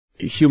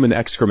human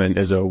excrement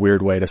is a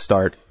weird way to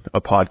start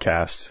a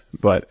podcast,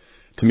 but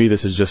to me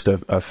this is just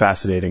a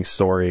fascinating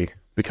story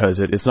because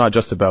it's not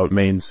just about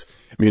Maine's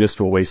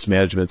municipal waste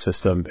management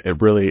system.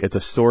 It's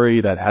a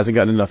story that hasn't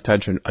gotten enough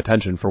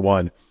attention for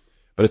one,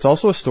 but it's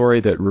also a story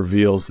that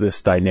reveals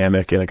this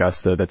dynamic in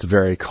Augusta that's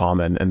very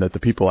common and that the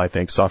people I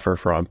think suffer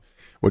from,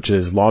 which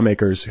is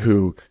lawmakers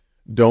who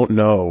don't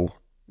know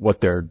what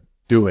they're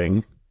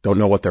doing, don't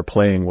know what they're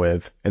playing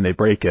with, and they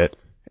break it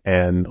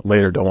and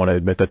later don't want to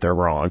admit that they're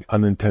wrong.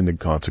 Unintended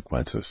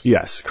consequences.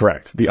 Yes,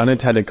 correct. The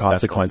unintended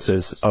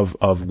consequences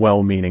of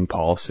well-meaning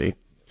policy.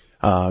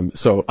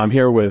 So I'm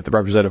here with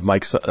Representative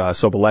Mike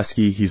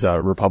Soboleski. He's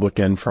a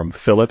Republican from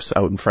Phillips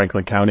out in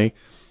Franklin County.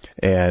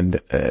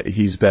 And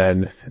he's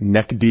been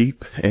neck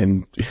deep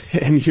in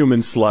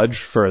human sludge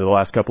for the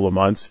last couple of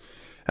months.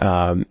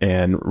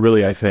 And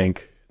really, I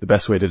think the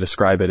best way to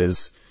describe it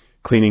is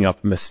cleaning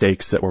up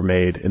mistakes that were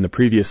made in the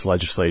previous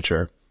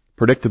legislature,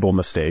 predictable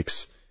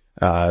mistakes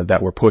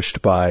that were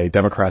pushed by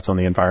Democrats on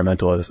the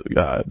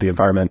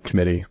Environment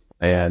Committee,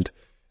 and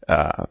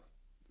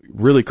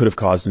really could have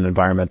caused an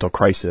environmental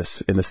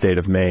crisis in the state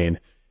of Maine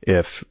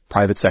if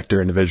private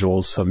sector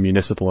individuals, some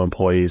municipal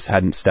employees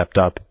hadn't stepped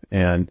up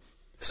and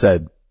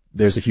said,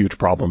 there's a huge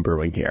problem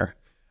brewing here.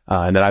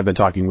 And then I've been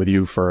talking with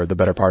you for the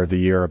better part of the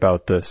year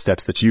about the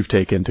steps that you've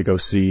taken to go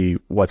see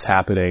what's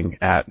happening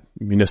at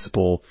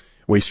municipal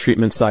waste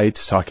treatment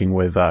sites, talking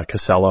with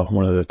Casella,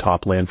 one of the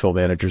top landfill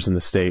managers in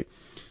the state.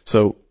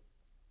 So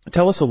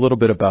tell us a little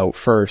bit about,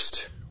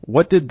 first,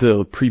 what did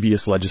the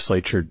previous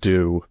legislature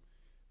do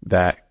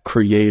that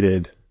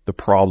created the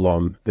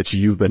problem that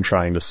you've been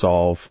trying to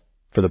solve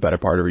for the better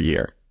part of a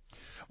year?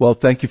 Well,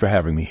 thank you for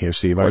having me here,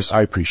 Steve.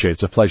 I appreciate it.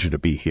 It's a pleasure to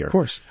be here. Of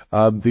course.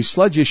 The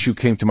sludge issue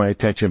came to my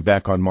attention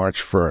back on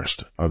March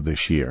 1st of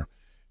this year,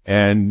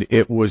 and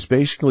it was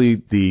basically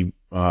the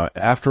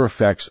after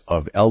effects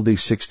of LD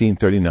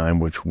 1639,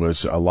 which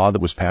was a law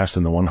that was passed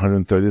in the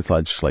 130th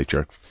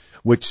legislature,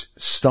 which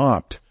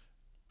stopped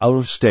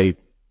out-of-state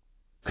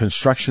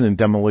construction and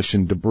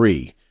demolition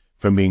debris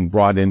from being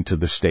brought into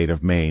the state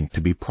of Maine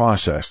to be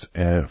processed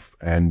and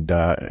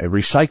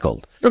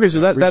recycled. Okay,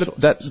 so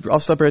that I'll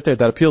stop right there.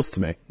 That appeals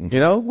to me. Mm-hmm. You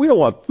know, we don't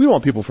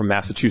want people from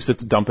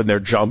Massachusetts dumping their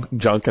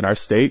junk in our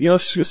state. You know,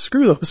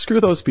 screw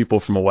those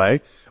people from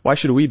away. Why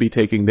should we be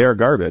taking their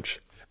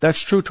garbage? That's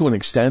true to an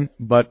extent,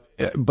 but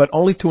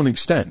only to an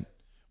extent.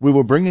 We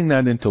were bringing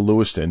that into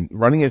Lewiston,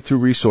 running it through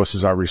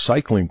Resources, our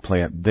recycling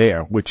plant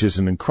there, which is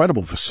an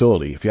incredible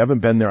facility. If you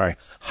haven't been there, I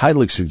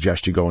highly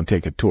suggest you go and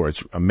take a tour.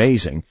 It's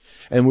amazing.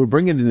 And we're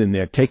bringing it in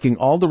there, taking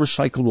all the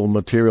recyclable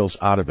materials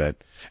out of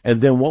it. And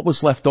then what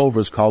was left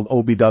over is called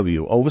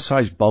OBW,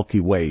 oversized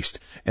bulky waste.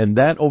 And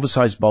that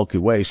oversized bulky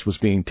waste was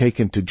being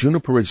taken to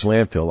Juniper Ridge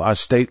Landfill, our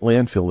state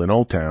landfill in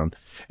Old Town,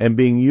 and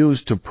being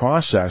used to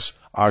process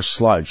our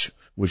sludge,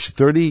 which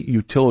 30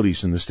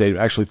 utilities in the state,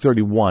 actually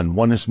 31,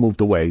 one has moved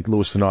away.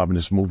 Lewiston Auburn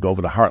has moved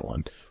over to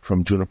Heartland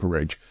from Juniper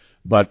Ridge.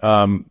 But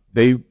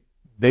they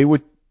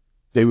were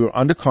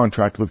under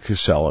contract with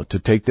Casella to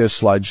take their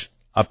sludge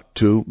up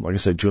to, like I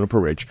said, Juniper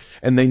Ridge,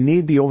 and they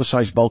need the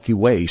oversized bulky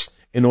waste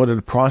in order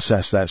to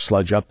process that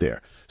sludge up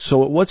there.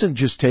 So it wasn't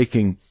just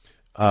taking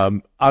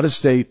out of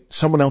state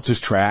someone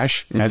else's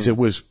trash, mm-hmm. as it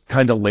was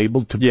kind of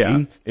labeled to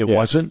be. It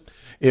wasn't.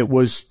 It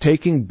was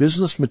taking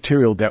business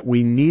material that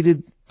we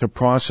needed to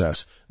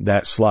process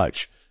that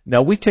sludge.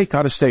 Now, we take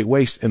out-of-state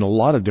waste in a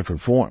lot of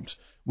different forms.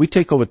 We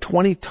take over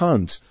 20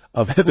 tons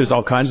of... There's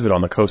all kinds of it on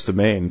the coast of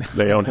Maine.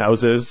 They own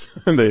houses.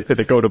 They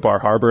go to Bar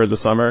Harbor in the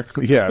summer.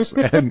 Yes.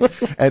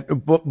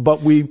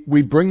 But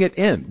we bring it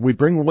in. We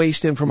bring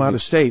waste in from out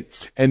of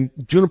state. And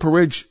Juniper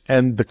Ridge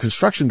and the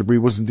construction debris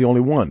wasn't the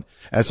only one.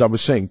 As I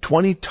was saying,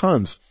 20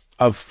 tons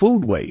of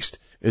food waste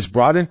is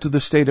brought into the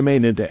state of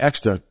Maine, into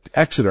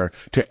Exeter,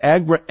 to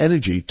Agra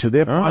Energy, to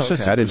their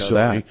processing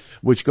facility,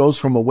 which goes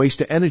from a waste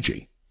to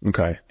energy.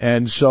 Okay.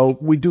 And so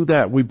we do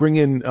that. We bring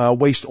in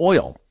waste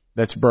oil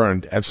that's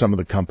burned at some of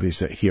the companies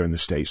that here in the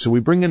state. So we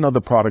bring in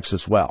other products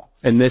as well.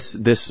 And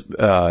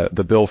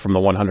the bill from the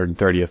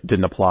 130th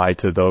didn't apply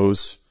to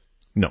those?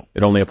 No.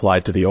 It only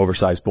applied to the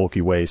oversized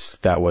bulky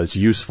waste that was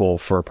useful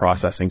for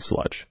processing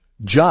sludge.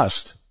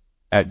 Just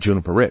at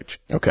Juniper Ridge.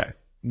 Okay.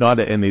 Not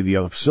at any of the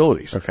other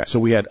facilities. Okay. So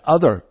we had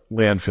other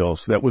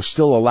landfills that were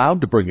still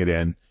allowed to bring it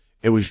in.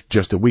 It was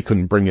just that we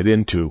couldn't bring it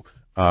into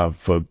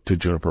to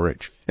Juniper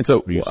Ridge. And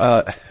so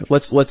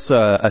let's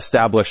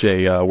establish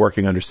a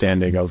working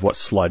understanding of what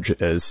sludge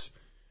is.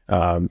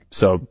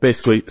 So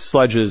basically,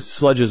 sludge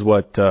is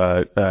what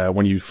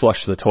when you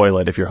flush the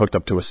toilet, if you're hooked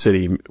up to a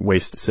city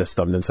waste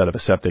system instead of a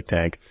septic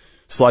tank,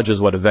 sludge is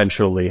what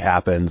eventually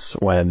happens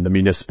when the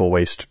municipal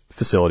waste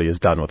facility is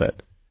done with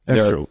it.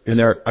 That's true. And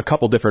there are a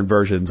couple different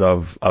versions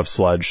of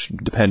sludge,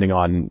 depending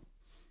on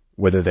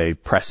whether they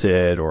press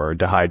it or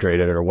dehydrate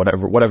it or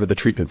whatever the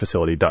treatment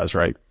facility does,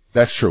 right?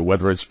 That's true,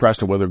 whether it's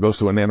pressed or whether it goes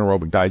to an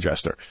anaerobic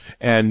digester.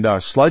 And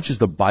sludge is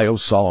the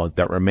biosolid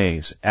that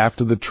remains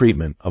after the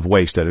treatment of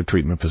waste at a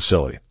treatment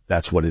facility.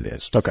 That's what it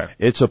is. Okay.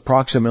 It's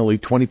approximately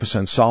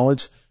 20%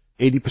 solids,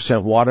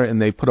 80% water,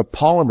 and they put a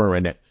polymer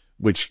in it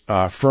which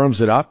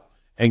firms it up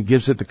and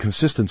gives it the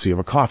consistency of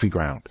a coffee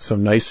ground. So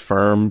nice,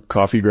 firm,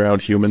 coffee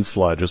ground human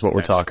sludge is what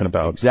we're talking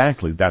about.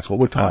 Exactly. That's what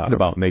we're talking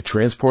about. And they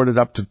transport it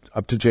up to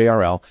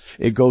JRL.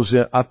 It goes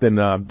up in,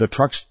 the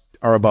trucks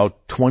are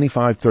about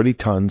 25, 30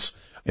 tons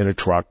in a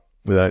truck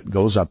that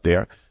goes up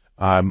there.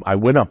 I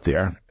went up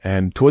there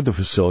and toured the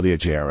facility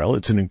at JRL.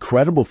 It's an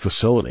incredible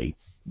facility.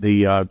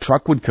 The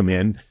truck would come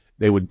in,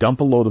 they would dump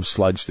a load of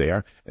sludge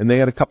there, and they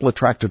had a couple of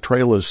tractor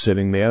trailers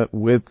sitting there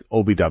with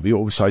OBW,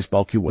 oversized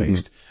bulky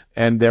waste,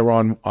 and they're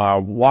on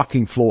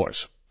walking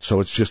floors. So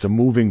it's just a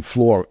moving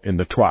floor in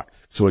the truck.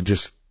 So it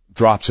just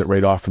drops it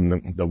right off from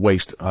the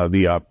waste,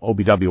 the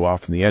OBW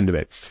off from the end of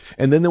it.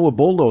 And then there were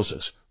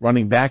bulldozers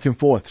running back and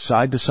forth,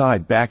 side to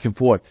side, back and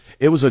forth.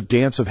 It was a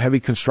dance of heavy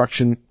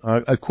construction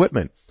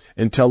equipment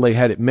until they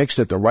had it mixed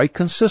at the right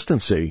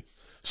consistency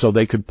so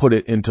they could put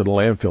it into the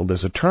landfill.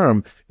 There's a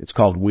term, it's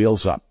called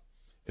wheels up.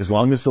 As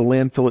long as the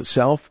landfill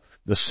itself,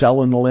 the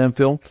cell in the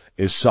landfill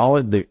is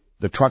solid,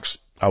 the truck's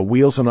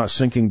wheels are not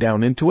sinking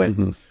down into it,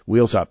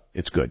 wheels up,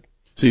 it's good.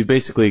 So you've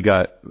basically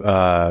got,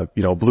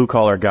 blue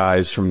collar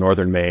guys from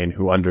northern Maine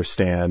who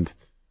understand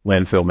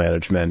landfill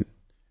management,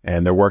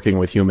 and they're working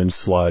with human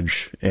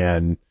sludge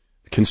and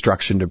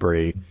construction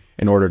debris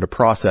in order to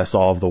process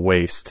all of the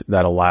waste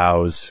that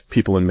allows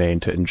people in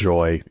Maine to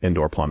enjoy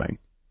indoor plumbing.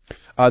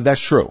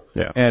 That's true.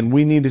 Yeah. And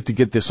we needed to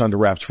get this under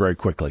wraps very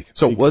quickly.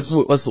 So let's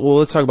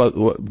talk about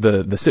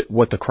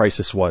what the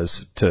crisis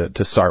was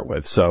to start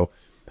with. So,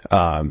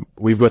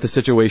 we've got the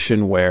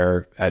situation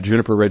where at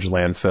Juniper Ridge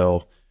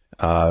landfill,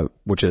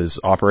 which is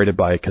operated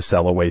by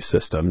Casella Waste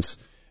Systems,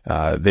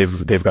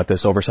 they've got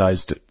this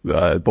oversized,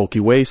 bulky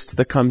waste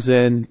that comes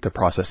in. They're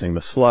processing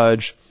the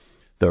sludge.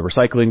 The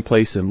recycling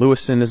place in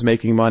Lewiston is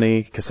making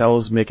money.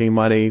 Casella's making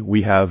money.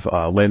 We have,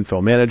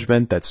 landfill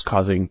management that's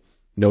causing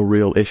no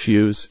real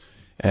issues.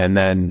 And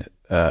then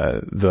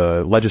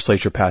the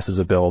legislature passes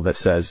a bill that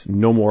says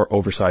no more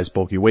oversized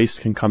bulky waste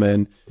can come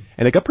in.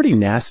 And it got pretty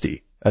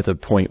nasty at the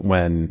point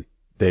when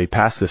they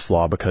passed this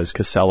law, because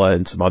Casella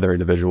and some other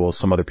individuals,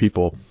 some other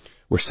people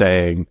were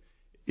saying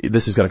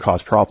this is going to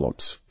cause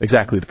problems,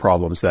 exactly the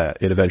problems that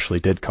it eventually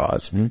did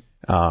cause.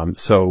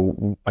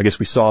 So I guess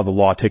we saw the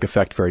law take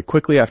effect very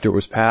quickly after it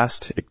was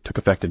passed. It took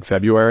effect in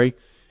February.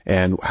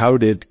 And how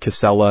did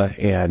Casella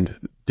and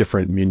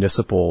different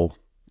municipal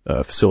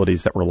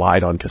facilities that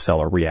relied on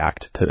Casella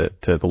react to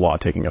the law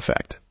taking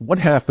effect? What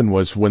happened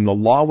was, when the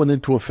law went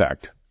into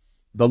effect,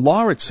 the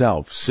law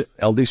itself,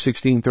 LD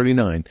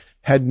 1639,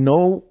 had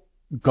no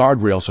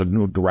guardrails or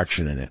no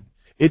direction in it.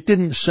 It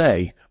didn't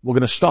say, we're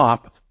going to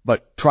stop,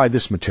 but try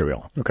this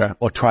material. Okay.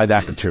 Or try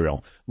that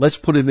material. Let's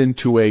put it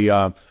into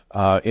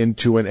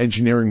into an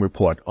engineering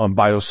report on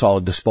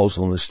biosolid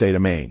disposal in the state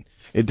of Maine.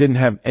 It didn't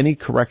have any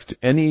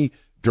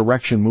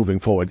direction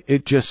moving forward.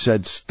 It just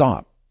said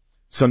stop.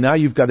 So now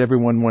you've got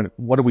everyone wondering,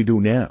 what do we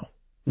do now?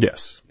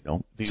 Yes.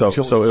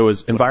 So it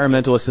was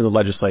environmentalists in the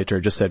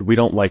legislature just said, we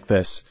don't like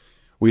this.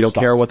 We don't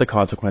care what the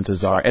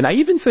consequences are. And I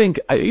even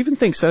think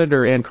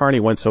Senator Ann Carney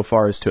went so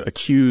far as to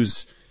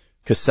accuse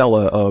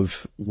Casella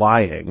of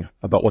lying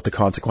about what the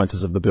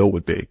consequences of the bill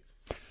would be.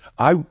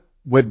 I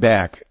went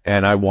back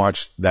and I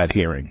watched that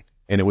hearing,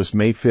 and it was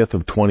May 5th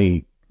of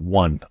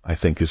 21, I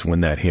think is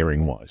when that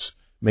hearing was.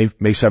 May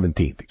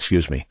 17th,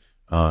 excuse me,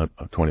 of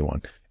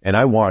 21. And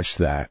I watched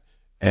that.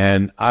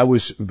 And I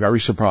was very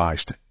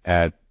surprised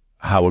at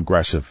how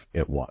aggressive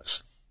it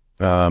was.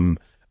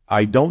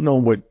 I don't know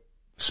what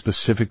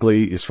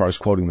specifically, as far as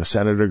quoting the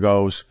senator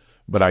goes,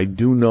 but I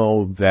do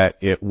know that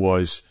it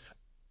was,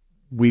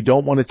 we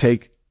don't want to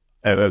take,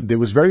 there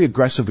was very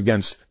aggressive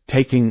against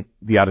taking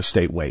the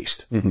out-of-state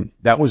waste.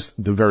 That was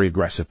the very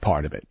aggressive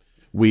part of it.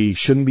 We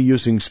shouldn't be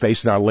using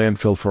space in our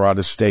landfill for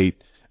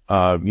out-of-state,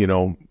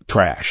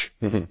 trash.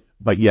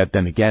 But yet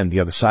then again,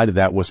 the other side of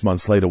that was,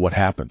 months later, what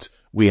happens?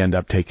 We end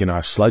up taking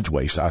our sludge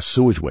waste, our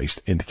sewage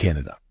waste, into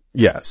Canada.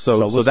 Yeah.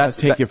 So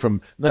that's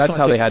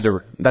how they had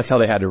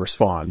to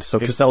respond. So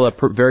Casella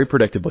very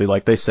predictably,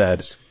 like they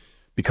said,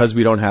 because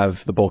we don't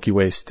have the bulky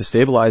waste to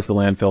stabilize the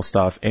landfill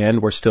stuff,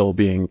 and we're still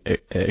being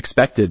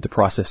expected to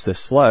process this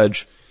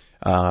sludge.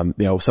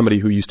 Somebody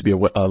who used to be a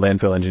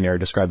landfill engineer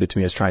described it to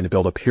me as trying to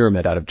build a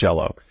pyramid out of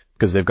Jell-O,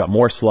 because they've got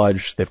more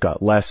sludge, they've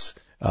got less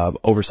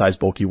oversized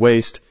bulky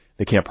waste.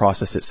 They can't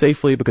process it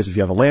safely, because if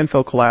you have a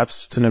landfill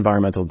collapse, it's an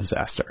environmental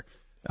disaster.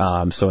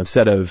 So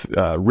instead of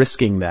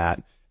risking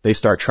that, they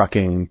start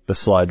trucking the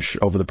sludge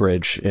over the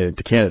bridge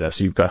into Canada.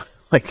 So you've got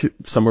like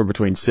somewhere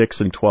between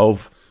 6 and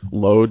 12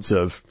 loads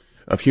of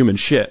human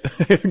shit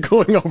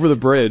going over the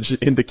bridge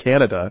into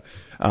Canada.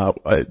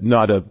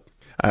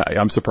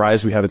 I'm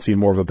surprised we haven't seen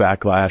more of a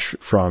backlash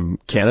from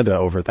Canada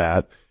over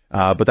that.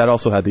 But that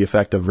also had the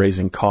effect of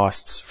raising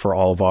costs for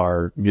all of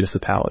our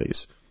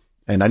municipalities.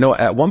 And I know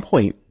at one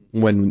point,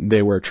 when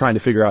they were trying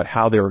to figure out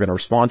how they were going to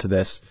respond to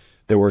this,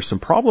 there were some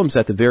problems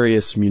at the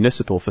various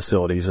municipal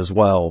facilities as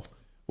well.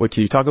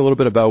 Can you talk a little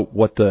bit about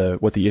what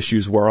the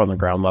issues were on the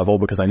ground level?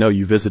 Because I know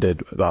you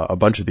visited a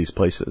bunch of these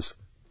places.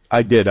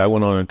 I did. I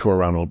went on a tour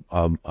around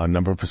a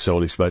number of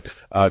facilities, but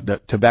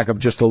to back up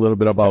just a little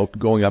bit about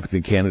going up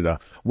to Canada,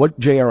 what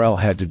JRL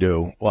had to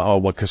do, or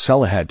what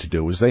Casella had to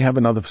do, is they have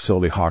another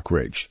facility, Hawk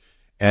Ridge,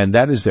 and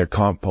that is their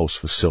compost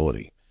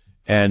facility.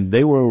 And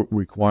they were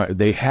required,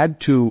 they had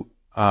to,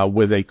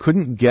 where they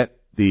couldn't get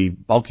the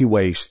bulky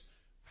waste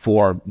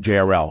for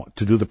JRL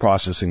to do the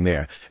processing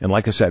there. And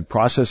like I said,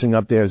 processing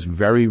up there is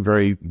very,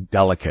 very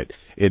delicate.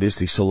 It is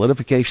the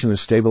solidification and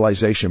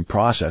stabilization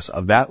process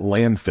of that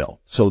landfill.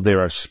 So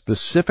there are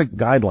specific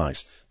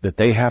guidelines that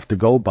they have to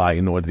go by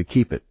in order to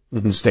keep it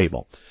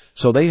stable.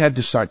 So they had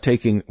to start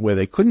taking, where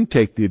they couldn't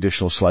take the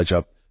additional sludge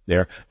up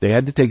there, they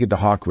had to take it to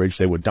Hawk Ridge.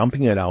 They were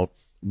dumping it out,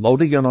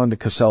 loading it onto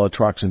Casella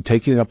trucks and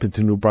taking it up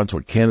into New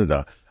Brunswick,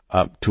 Canada,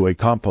 to a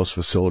compost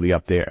facility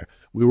up there.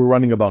 We were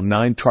running about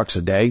 9 trucks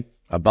a day,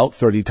 about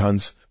 30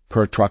 tons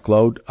per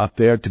truckload up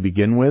there to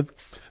begin with.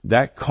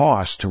 That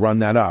cost to run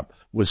that up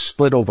was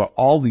split over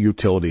all the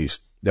utilities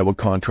that were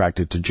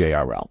contracted to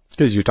JRL.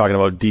 Because you're talking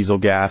about diesel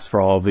gas for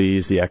all of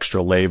these, the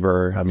extra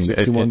labor. I mean,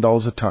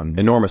 $61 a ton.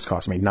 Enormous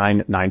cost. I mean,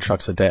 nine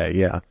trucks a day.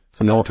 Yeah.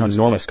 It's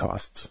enormous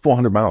costs.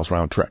 400 miles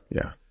round trip.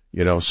 Yeah.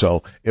 You know,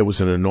 so it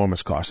was an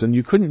enormous cost. And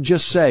you couldn't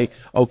just say,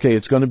 okay,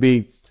 it's going to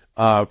be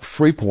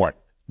Freeport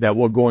that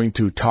we're going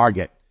to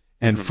target,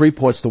 and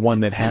Freeport's the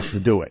one that has to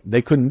do it.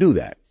 They couldn't do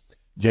that.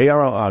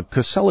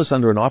 Casella's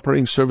under an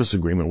operating service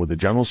agreement with the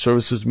General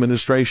Services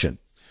Administration.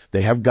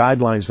 They have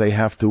guidelines they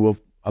have to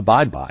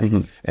abide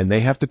by, and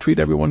they have to treat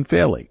everyone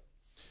fairly.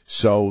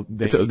 So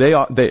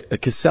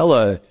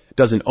Casella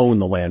doesn't own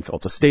the landfill.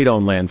 It's a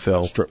state-owned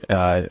landfill. It's true.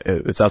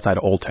 It's outside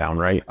of Old Town,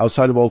 right?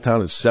 Outside of Old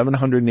Town, it's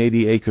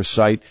 780-acre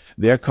site.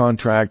 Their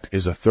contract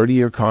is a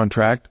 30-year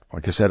contract.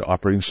 Like I said,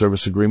 operating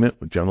service agreement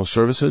with General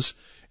Services,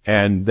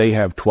 and they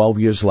have 12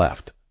 years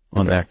left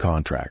on that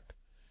contract.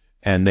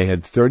 And they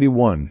had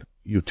 31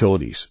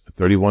 utilities,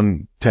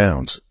 31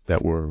 towns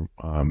that were,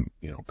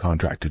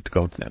 contracted to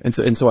go to them.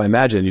 And so I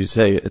imagine you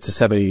say it's a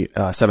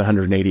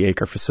 780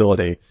 acre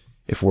facility.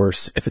 If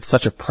it's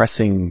such a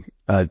pressing,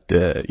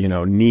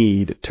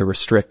 need to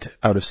restrict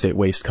out of state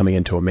waste coming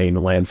into a Maine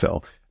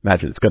landfill,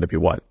 imagine it's going to be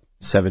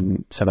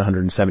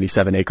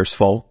 777 acres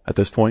full at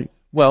this point?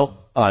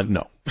 Well,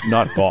 no,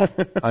 not at all.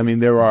 I mean,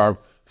 there are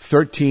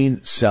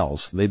 13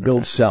 cells. They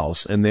build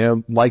cells, and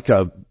they're like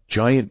a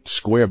giant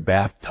square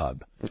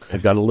bathtub.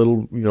 They've got a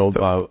little,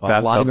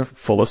 bathtub liner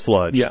full of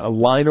sludge. Yeah, a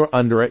liner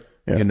under it,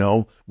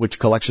 which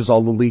collects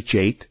all the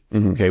leachate,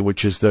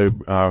 which is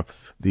the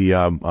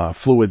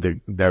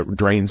fluid that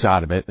drains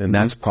out of it, and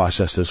that's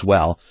processed as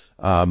well.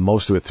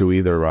 Most of it through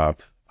either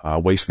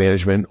waste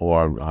management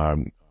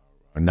or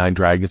 9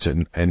 Dragons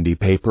and ND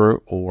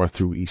paper, or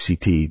through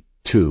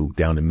ECT2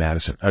 down in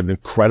Madison. An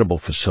incredible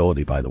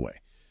facility, by the way.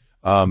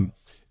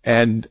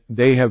 And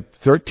they have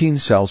 13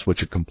 cells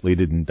which are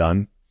completed and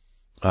done.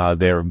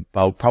 They're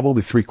about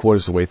probably 3/4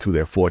 of the way through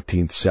their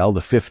 14th cell. The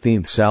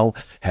 15th cell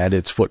had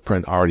its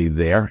footprint already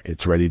there.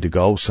 It's ready to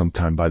go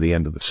sometime by the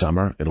end of the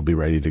summer. It'll be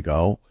ready to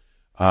go.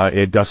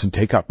 It doesn't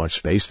take up much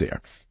space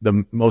there.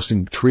 The most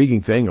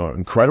intriguing thing or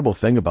incredible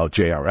thing about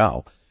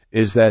JRL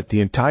is that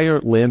the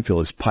entire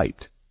landfill is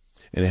piped,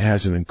 and it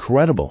has an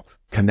incredible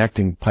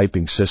connecting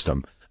piping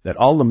system that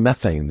all the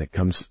methane that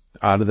comes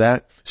out of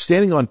that,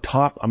 standing on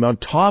top, I'm on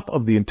top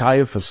of the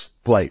entire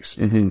place.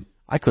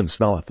 I couldn't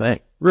smell a thing.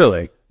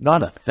 Really?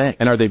 Not a thing.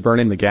 And are they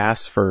burning the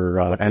gas for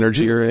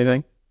energy or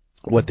anything?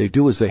 What they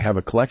do is they have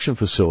a collection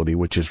facility,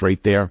 which is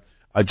right there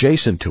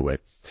adjacent to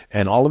it,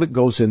 and all of it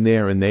goes in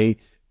there, and they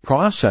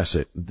process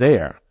it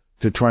there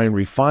to try and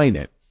refine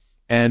it.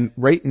 And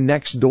right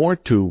next door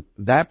to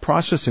that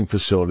processing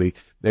facility,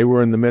 they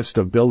were in the midst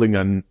of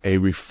building a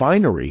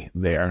refinery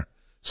there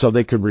so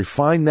they could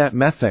refine that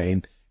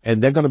methane,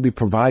 and they're going to be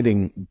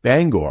providing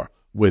Bangor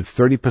with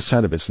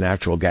 30% of its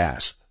natural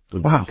gas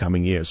in the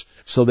coming years.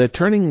 So they're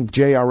turning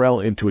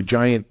JRL into a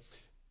giant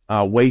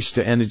waste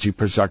to energy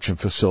production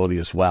facility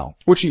as well.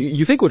 Which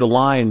you think would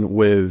align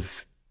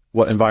with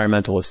what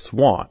environmentalists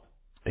want.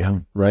 Yeah.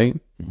 Right?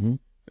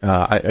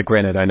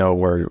 Granted, I know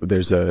where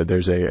there's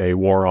a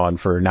war on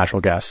for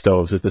natural gas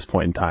stoves at this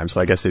point in time,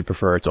 so I guess they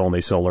prefer it's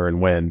only solar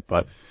and wind,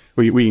 but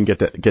we can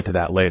get to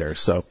that later.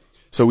 So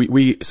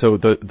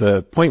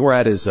the point we're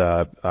at is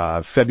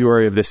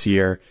February of this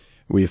year.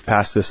 We've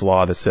passed this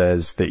law that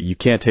says that you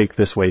can't take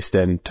this waste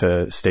in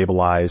to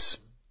stabilize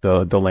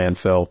the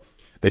landfill.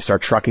 They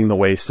start trucking the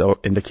waste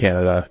into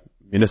Canada.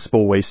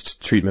 Municipal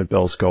waste treatment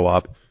bills go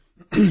up.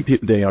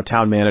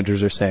 Town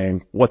managers are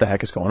saying, what the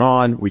heck is going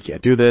on? We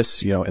can't do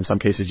this. In some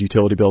cases,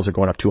 utility bills are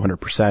going up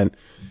 200%,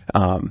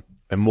 and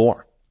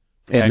more.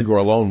 Bangor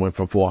alone went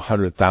from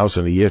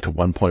 $400,000 a year to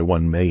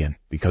 $1.1 million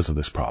because of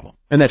this problem.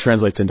 And that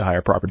translates into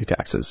higher property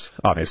taxes,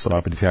 obviously.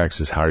 Property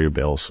taxes, higher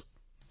bills,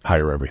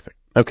 higher everything.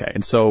 Okay.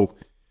 And so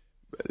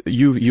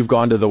you've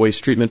gone to the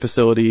waste treatment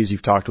facilities.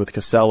 You've talked with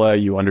Casella.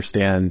 You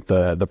understand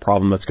the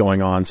problem that's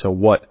going on. So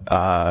what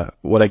I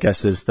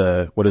guess is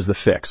what is the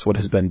fix? What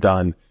has been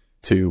done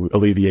to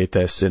alleviate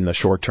this in the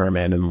short term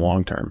and in the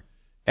long term?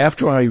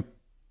 After I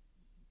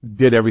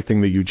did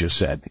everything that you just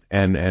said.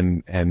 And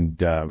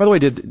by the way,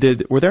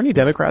 were there any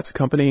Democrats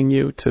accompanying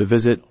you to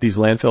visit these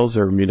landfills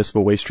or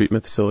municipal waste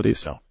treatment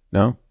facilities?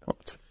 No?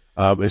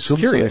 It's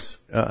curious.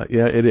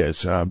 Yeah, it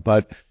is.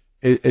 But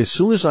as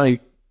soon as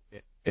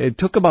it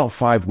took about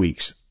 5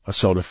 weeks or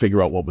so to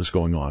figure out what was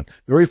going on.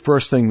 The very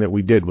first thing that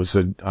we did was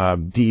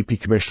DEP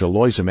Commissioner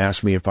Loisem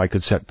asked me if I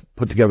could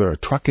put together a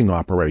trucking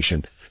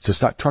operation to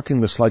start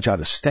trucking the sludge out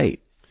of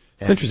state.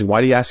 It's interesting.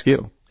 Why did he ask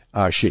you?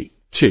 She.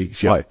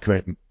 Why?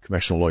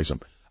 Commissioner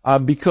Loisem.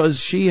 Because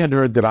she had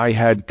heard that I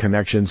had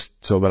connections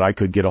so that I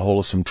could get a hold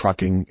of some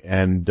trucking,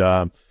 and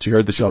she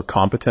heard that you were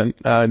competent,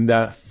 and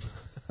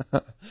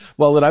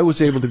well, that I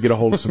was able to get a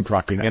hold of some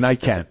trucking, and I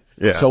can.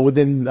 Yeah. So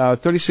within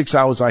 36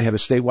 hours, I had a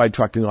statewide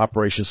trucking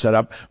operation set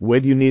up. Where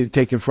do you need it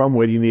taken from?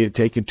 Where do you need it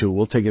taken to?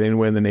 We'll take it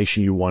anywhere in the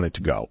nation you want it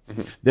to go.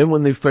 Mm-hmm. Then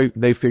when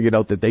they figured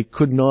out that they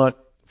could not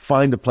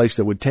find a place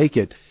that would take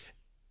it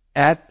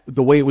at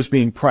the way it was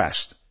being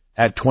pressed,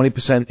 at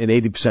 20% and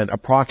 80%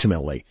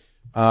 approximately,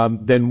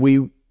 then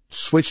we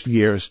switched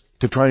gears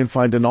to try and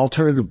find an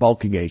alternative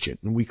bulking agent,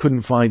 and we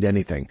couldn't find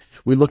anything.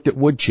 We looked at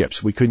wood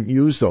chips. We couldn't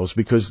use those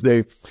because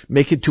they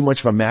make it too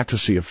much of a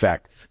mattressy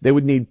effect. They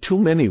would need too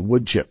many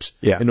wood chips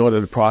in order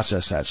to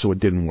process that, so it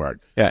didn't work.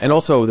 Yeah, and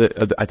also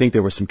I think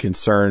there was some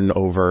concern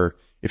over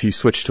if you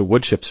switch to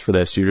wood chips for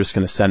this, you're just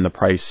going to send the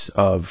price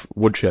of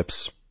wood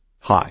chips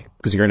high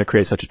because you're going to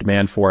create such a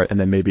demand for it, and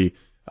then maybe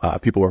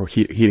people who are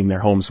heating their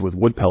homes with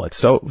wood pellet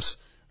stoves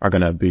are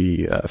going to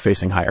be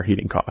facing higher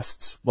heating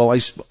costs. Well,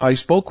 I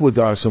spoke with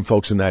some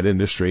folks in that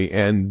industry,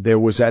 and there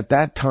was at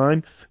that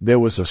time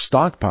a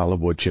stockpile of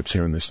wood chips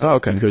here in the state. Oh,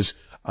 okay.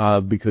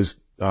 Because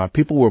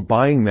people were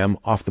buying them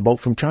off the boat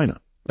from China.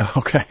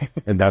 Okay.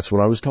 And that's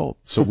what I was told.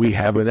 So we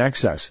have an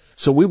excess.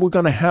 So we were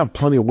going to have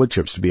plenty of wood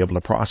chips to be able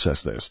to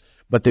process this,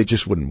 but they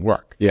just wouldn't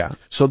work. Yeah.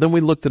 So then we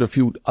looked at a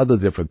few other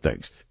different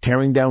things.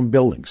 Tearing down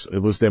buildings. It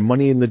was their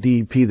money in the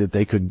DEP that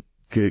they could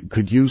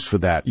use for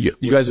that. You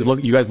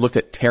guys looked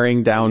at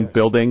tearing down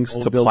buildings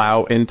to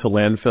plow into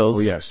landfills. Oh,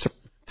 yes.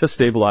 To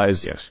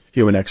stabilize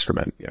human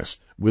excrement. Yes.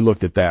 We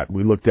looked at that.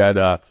 We looked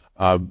at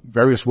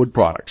various wood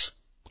products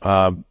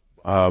out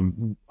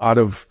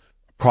of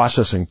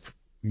processing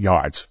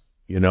yards.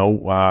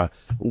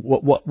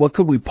 What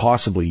could we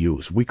possibly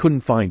use? We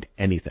couldn't find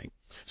anything.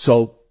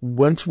 So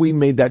once we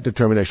made that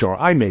determination, or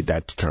I made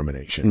that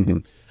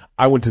determination,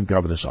 I went to the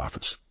governor's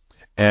office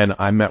and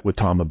I met with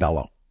Tom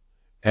Abello.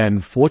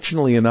 And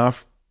fortunately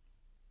enough,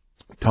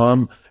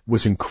 Tom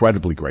was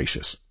incredibly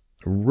gracious,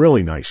 a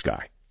really nice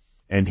guy.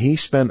 And he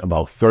spent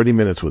about 30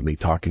 minutes with me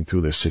talking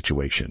through this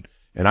situation.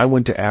 And I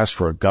went to ask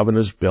for a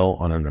governor's bill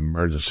on an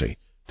emergency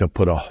to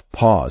put a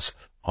pause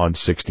on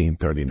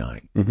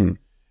 1639. Mm-hmm.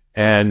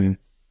 And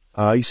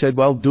he said,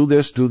 well, do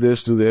this.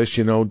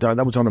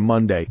 That was on a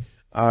Monday.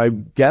 I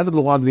gathered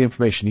a lot of the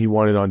information he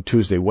wanted on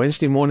Tuesday.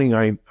 Wednesday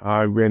morning,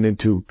 I ran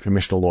into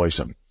Commissioner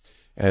Loisem.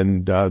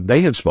 And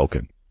they had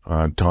spoken.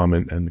 Tom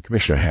and the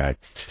commissioner had,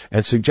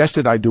 and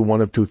suggested I do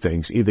one of two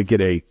things: either get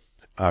a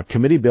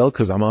committee bill,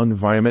 because I'm on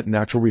Environment and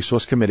Natural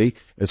Resource Committee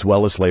as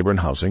well as Labor and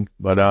Housing,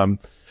 but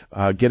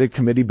get a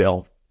committee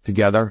bill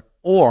together,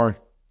 or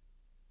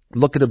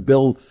look at a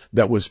bill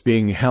that was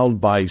being held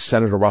by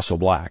Senator Russell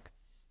Black,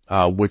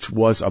 which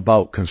was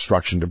about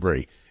construction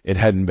debris. It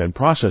hadn't been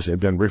processed; it had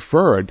been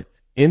referred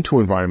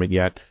into Environment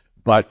yet,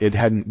 but it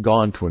hadn't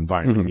gone to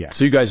Environment yet.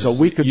 So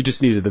you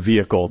just needed the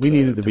vehicle. We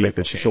needed the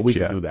vehicle, so we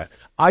could do that.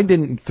 I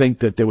didn't think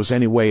that there was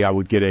any way I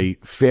would get a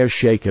fair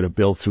shake at a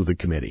bill through the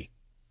committee.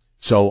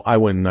 So I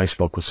went and I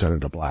spoke with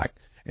Senator Black,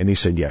 and he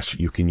said, yes,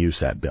 you can use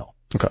that bill.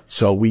 Okay.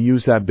 So we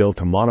used that bill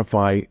to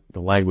modify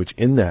the language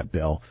in that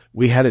bill.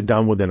 We had it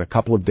done within a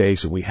couple of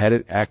days, and we had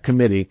it at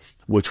committee,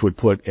 which would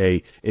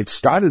it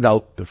started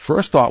out, the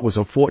first thought was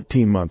a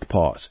 14-month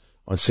pause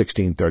on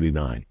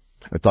 1639.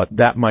 I thought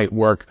that might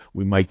work.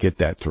 We might get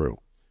that through.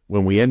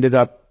 When we ended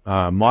up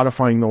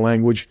modifying the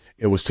language,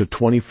 it was to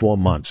 24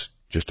 months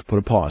just to put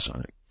a pause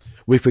on it.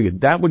 We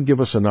figured that would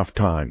give us enough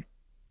time.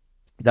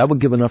 That would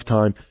give enough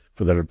time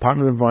for the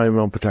Department of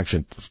Environmental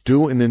Protection to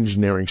do an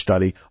engineering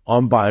study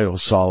on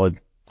biosolid,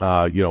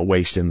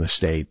 waste in the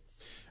state.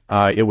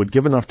 It would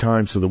give enough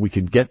time so that we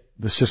could get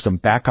the system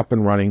back up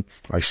and running.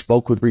 I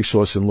spoke with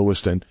Resource in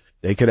Lewiston.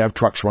 They could have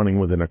trucks running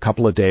within a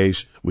couple of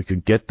days. We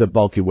could get the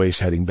bulky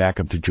waste heading back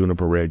up to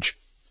Juniper Ridge.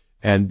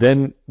 And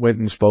then went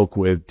and spoke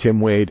with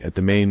Tim Wade at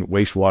the Maine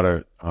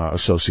Wastewater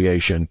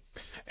Association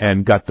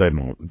and got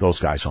those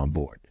guys on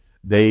board.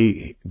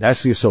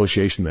 That's the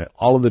association that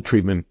all of the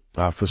treatment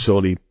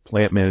facility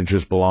plant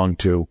managers belong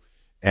to.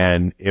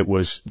 And it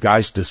was,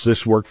 guys, does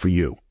this work for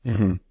you?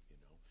 Mm-hmm.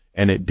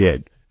 And it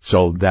did.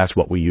 So that's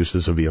what we used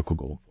as a vehicle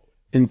going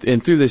forward.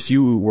 And through this,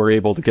 you were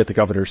able to get the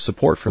governor's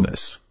support for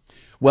this.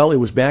 Well, it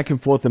was back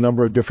and forth a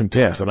number of different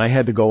times, and I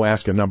had to go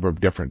ask a number of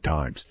different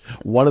times.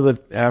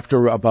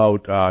 After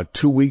about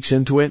 2 weeks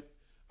into it,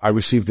 I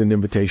received an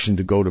invitation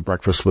to go to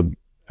breakfast with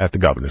the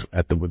governor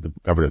at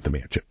the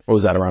mansion. What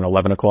was that, around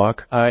 11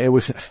 o'clock? It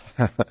was,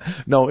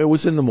 no, it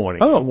was in the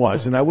morning. Oh, it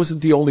was, and I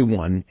wasn't the only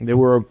one. There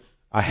were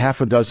a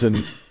half a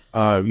dozen,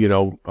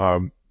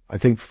 I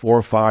think 4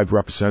 or 5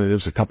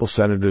 representatives, a couple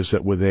senators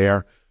that were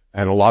there,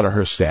 and a lot of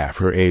her staff,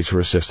 her aides, her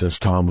assistants.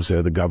 Tom was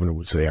there, the governor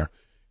was there.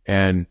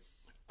 And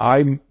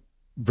I'm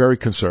very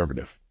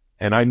conservative,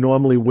 and I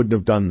normally wouldn't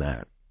have done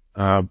that.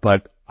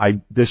 But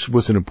this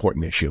was an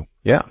important issue.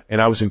 Yeah.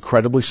 And I was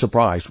incredibly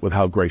surprised with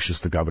how gracious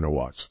the governor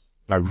was.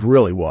 I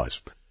really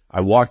was.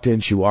 I walked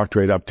in, she walked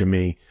right up to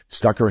me,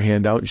 stuck her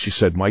hand out, and she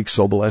said, Mike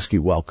Soboleski,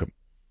 welcome.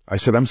 I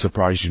said, I'm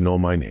surprised you know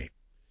my name.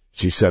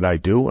 She said, I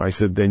do. I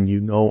said, then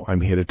you know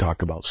I'm here to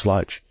talk about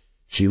sludge.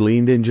 She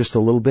leaned in just a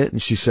little bit,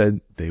 and she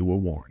said, they were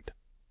warned.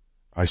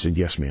 I said,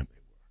 yes, ma'am.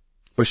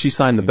 But she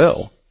signed the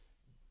bill.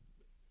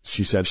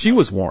 She said she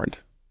was warned.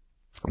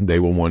 They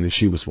were warned and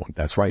she was warned.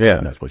 That's right. Yeah.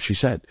 And that's what she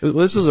said.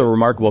 This is a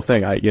remarkable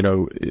thing.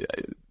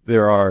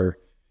 There are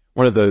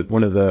one of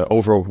the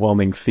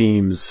overwhelming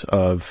themes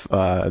of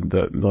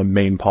the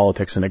Maine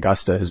politics in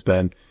Augusta has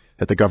been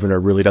that the governor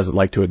really doesn't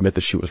like to admit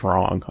that she was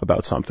wrong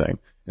about something.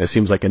 And it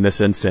seems like in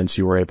this instance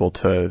you were able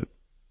to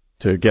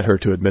get her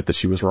to admit that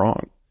she was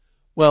wrong.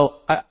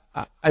 Well,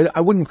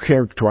 I wouldn't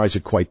characterize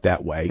it quite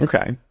that way.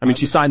 Okay. I mean,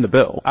 she signed the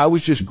bill. I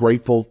was just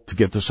grateful to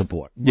get the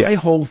support. Yeah. My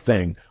whole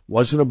thing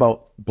wasn't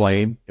about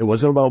blame. It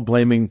wasn't about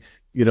blaming,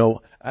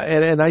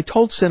 and I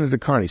told Senator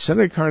Carney.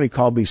 Senator Carney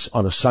called me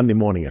on a Sunday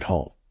morning at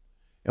home,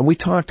 and we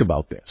talked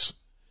about this.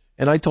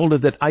 And I told her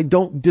that I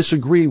don't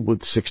disagree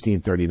with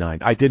 1639.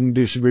 I didn't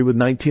disagree with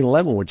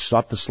 1911, which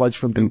stopped the sludge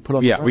from being put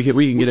on. Yeah, we can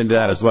get into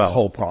that as well. This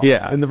whole problem.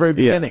 Yeah. In the very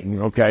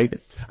beginning, okay?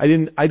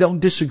 I don't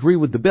disagree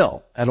with the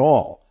bill at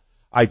all.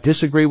 I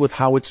disagree with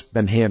how it's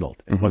been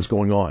handled and what's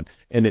going on.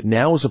 And it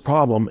now is a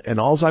problem, and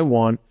all I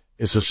want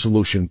is a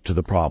solution to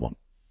the problem.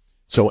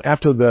 So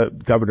after the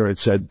governor had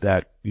said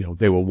that,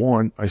 they were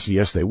warned, I said,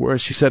 yes, they were.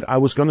 She said, I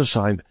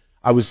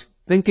was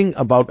thinking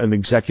about an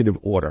executive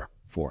order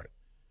for it.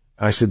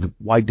 And I said,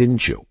 why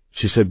didn't you?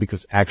 She said,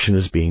 because action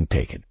is being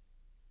taken.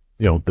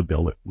 The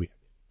bill that we.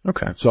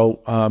 Okay.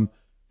 So,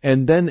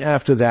 and then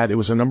after that, it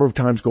was a number of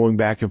times going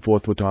back and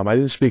forth with Tom. I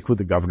didn't speak with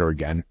the governor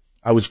again.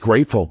 I was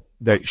grateful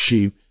that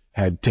she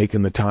had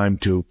taken the time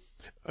to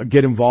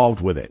get involved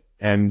with it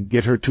and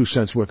get her 2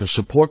 cents worth of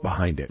support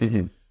behind it.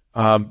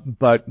 Mm-hmm.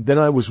 But then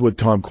I was with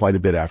Tom quite a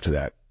bit after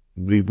that.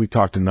 We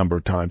talked a number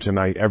of times, and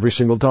every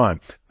single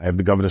time I have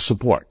the governor's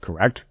support.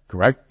 Correct?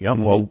 Yeah.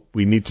 Mm-hmm. Well,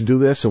 we need to do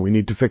this and we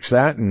need to fix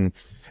that. And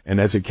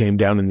as it came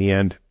down in the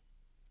end,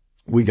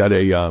 we got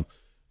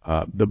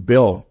the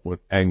bill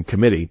and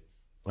committee,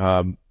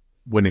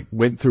 when it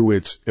went through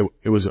it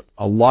was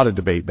a lot of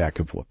debate back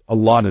and forth, a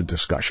lot of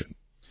discussion.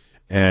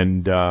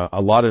 And a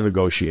lot of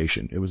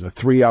negotiation. It was a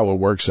 3-hour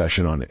work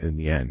session on it in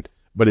the end.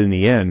 But in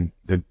the end,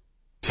 the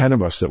 10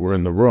 of us that were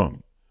in the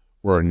room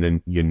were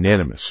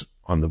unanimous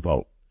on the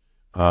vote.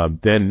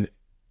 Then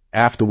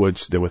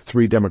afterwards, there were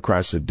 3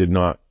 Democrats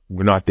that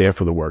were not there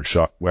for the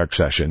work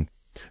session.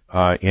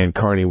 And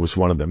Carney was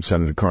one of them,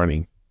 Senator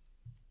Carney.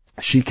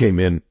 She came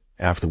in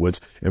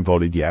afterwards and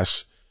voted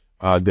yes.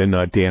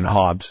 Then Dan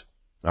Hobbs,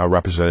 our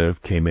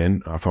representative, came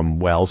in from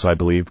Wells, I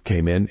believe,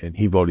 came in, and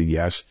he voted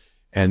yes.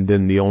 And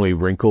then the only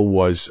wrinkle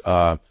was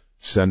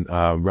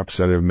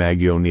Representative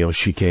Maggie O'Neill.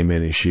 She came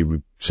in and she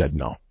said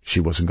no, she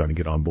wasn't going to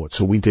get on board.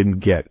 So we didn't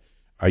get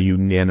a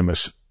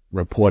unanimous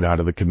report out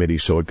of the committee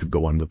so it could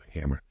go under the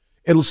hammer.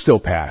 It'll still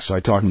pass.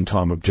 I talked to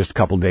Tom just a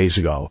couple of days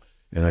ago,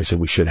 and I said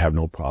we should have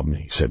no problem.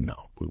 And he said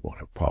no, we won't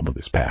have a problem with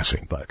this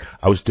passing. But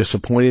I was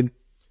disappointed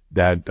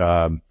that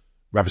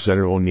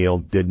Representative O'Neill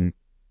didn't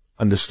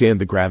understand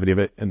the gravity of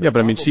it. And yeah,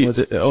 but I mean, she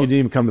didn't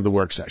even come to the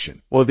work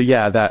session. Well,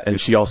 and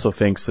she also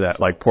thinks that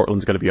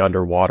Portland's going to be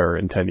underwater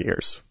in 10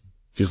 years.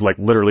 She's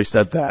literally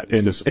said that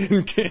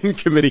in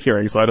committee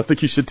hearings. So I don't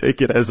think you should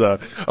take it as a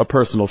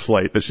personal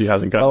slight that she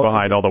hasn't gotten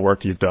behind all the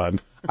work you've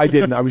done. I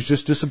didn't. I was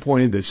just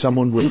disappointed that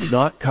someone would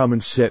not come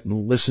and sit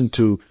and listen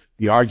to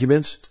the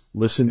arguments,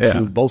 listen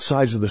to both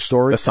sides of the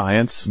story, the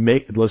science,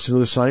 listen to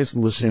the science,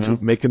 listen to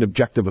make an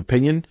objective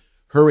opinion.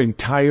 Her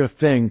entire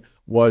thing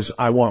was,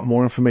 I want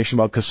more information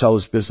about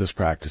Casella's business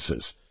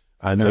practices.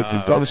 And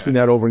they're going to spin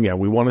that over again.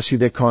 We want to see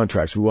their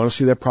contracts. We want to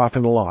see their profit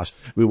and loss.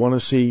 We want to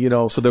see,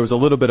 So there was a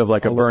little bit of a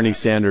Bernie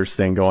Sanders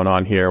thing going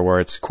on here where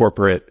it's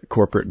corporate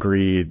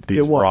greed,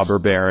 these robber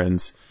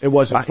barons. It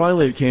was. And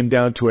finally it came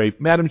down to a,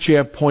 Madam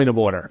Chair, point of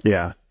order.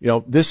 Yeah.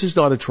 This is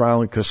not a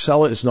trial, and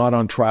Casella is not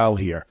on trial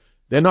here.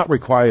 They're not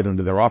required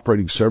under their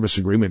operating service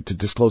agreement to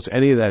disclose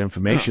any of that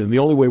information. And the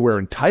only way we're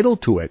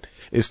entitled to it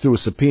is through a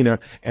subpoena,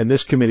 and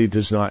this committee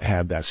does not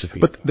have that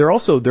subpoena. But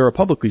they're a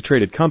publicly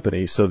traded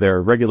company, so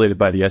they're regulated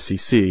by the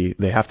SEC.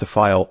 They have to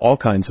file all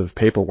kinds of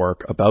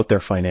paperwork about their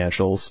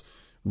financials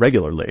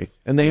regularly.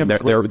 And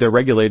they're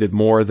regulated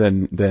more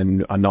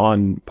than a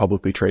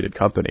non-publicly traded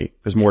company.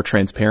 There's more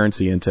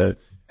transparency into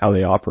how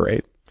they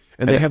operate.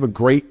 And they have a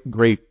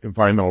great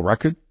environmental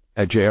record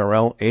at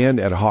JRL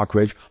and at Hawk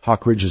Ridge.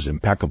 Hawk Ridge is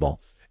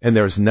impeccable, and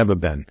there's never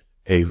been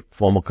a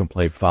formal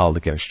complaint filed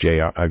against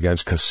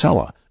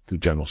Casella through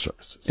General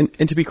Services.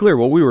 And to be clear,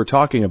 what we were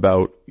talking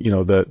about,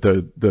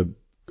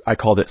 I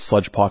called it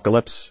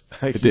Sludgepocalypse.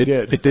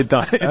 It did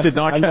not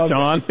catch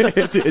on.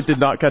 It did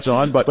not catch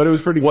on, but it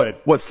was pretty good.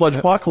 What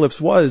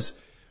Sludgepocalypse was,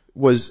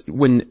 was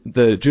when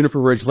the Juniper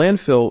Ridge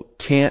landfill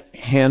can't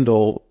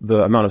handle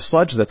the amount of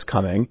sludge that's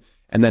coming.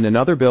 And then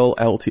another bill,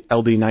 LD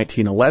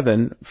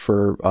 1911,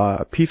 for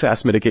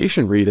PFAS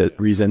mitigation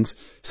reasons,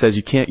 says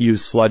you can't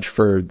use sludge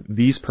for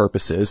these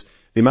purposes.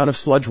 The amount of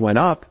sludge went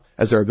up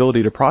as their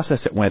ability to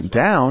process it went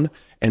down,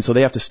 and so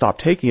they have to stop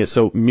taking it.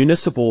 So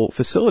municipal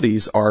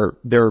facilities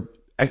their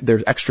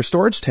extra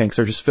storage tanks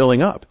are just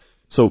filling up.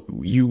 So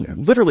you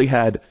literally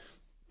had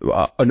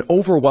an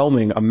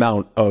overwhelming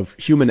amount of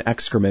human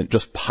excrement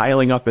just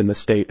piling up in the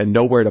state and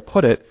nowhere to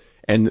put it.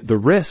 And the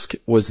risk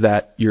was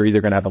that you're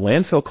either going to have a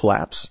landfill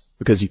collapse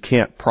because you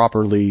can't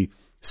properly,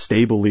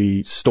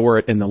 stably store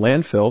it in the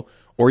landfill,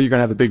 or you're going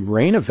to have a big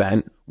rain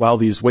event while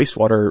these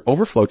wastewater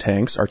overflow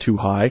tanks are too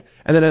high,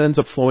 and then it ends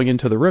up flowing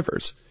into the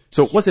rivers.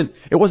 So it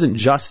wasn't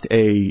just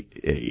a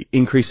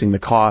increasing the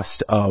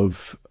cost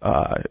of,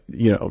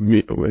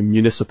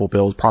 municipal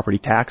bills, property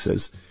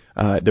taxes.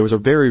 There was a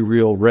very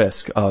real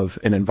risk of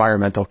an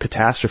environmental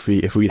catastrophe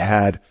if we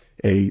had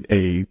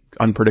a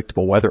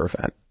unpredictable weather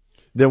event.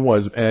 There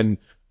was, and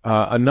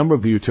a number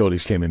of the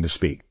utilities came in to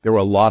speak. There were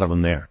a lot of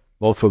them there,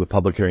 both for the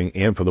public hearing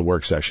and for the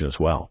work session as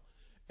well.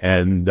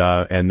 And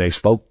they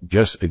spoke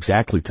just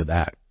exactly to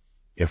that.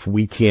 If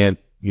we can't,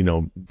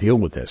 deal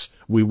with this,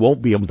 we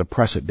won't be able to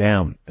press it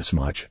down as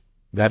much.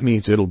 That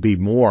means it'll be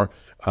more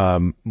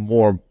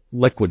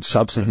liquid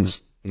substance.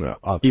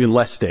 Even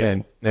less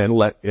stable.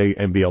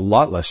 And be a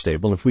lot less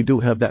stable. If we do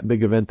have that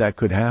big event, that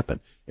could happen.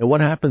 And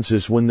what happens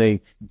is when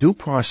they do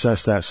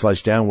process that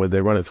sludge down, whether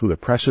they run it through the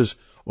presses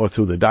or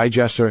through the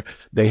digester,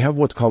 they have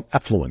what's called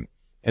effluent.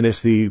 And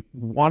it's the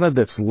water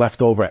that's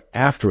left over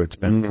after it's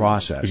been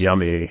processed.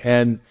 Yummy.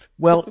 And,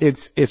 well,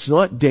 it's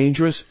not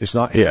dangerous. It's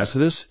not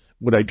hazardous.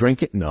 Would I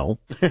drink it? No.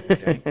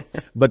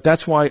 But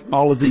that's why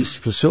all of these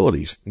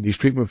facilities, these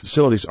treatment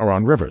facilities, are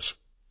on rivers,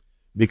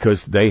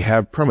 because they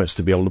have permits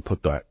to be able to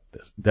put the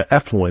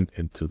effluent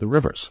into the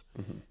rivers.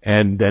 Mm-hmm.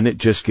 And then it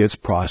just gets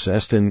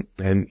processed and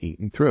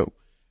eaten through.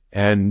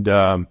 And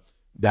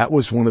that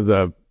was one of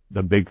the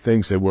big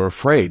things. They were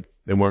afraid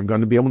they weren't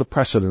going to be able to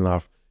press it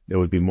enough. There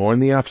would be more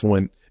in the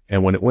effluent,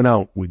 and when it went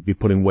out, we'd be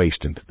putting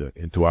waste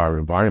into our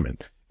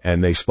environment.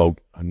 And they spoke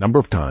a number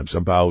of times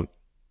about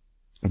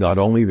not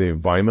only the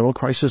environmental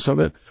crisis of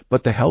it,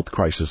 but the health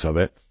crisis of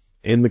it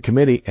in the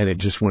committee, and it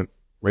just went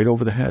right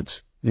over the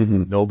heads.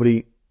 Mm-hmm.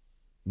 Nobody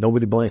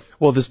blamed.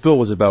 Well, this bill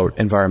was about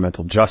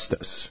environmental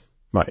justice,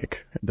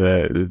 Mike.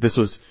 It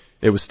was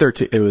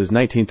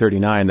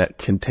 1939 that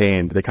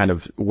they kind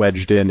of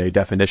wedged in a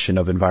definition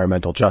of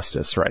environmental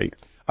justice, right?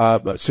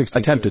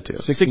 Attempted to.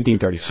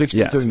 1639.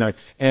 Yes.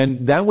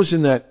 And that was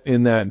in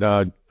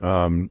that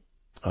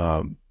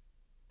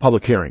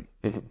public hearing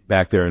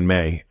back there in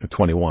May of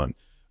 21.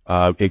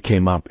 It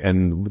came up,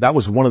 and that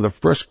was one of the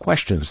first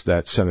questions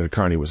that Senator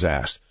Carney was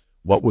asked.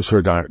 What was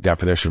her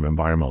definition of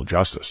environmental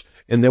justice?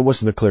 And there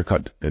wasn't a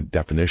clear-cut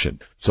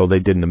definition, so they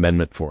did an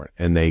amendment for it,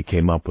 and they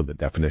came up with a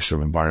definition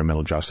of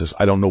environmental justice.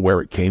 I don't know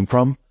where it came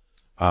from,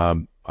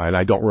 and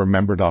I don't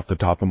remember it off the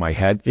top of my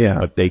head,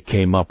 but they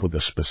came up with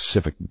a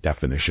specific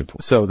definition.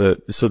 So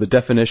the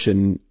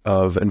definition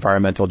of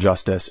environmental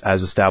justice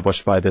as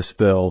established by this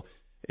bill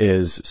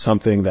is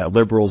something that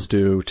liberals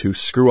do to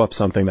screw up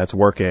something that's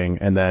working,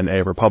 and then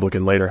a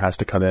Republican later has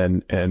to come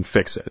in and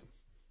fix it.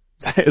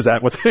 Is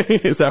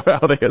that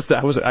how they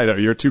establish it? I know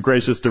you're too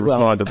gracious to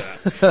respond to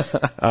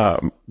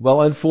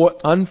that.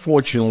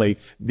 Unfortunately,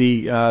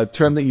 the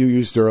term that you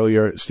used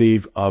earlier,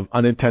 Steve, of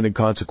unintended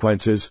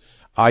consequences,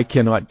 I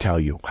cannot tell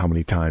you how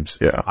many times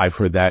I've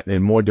heard that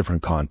in more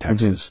different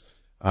contexts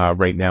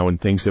right now, in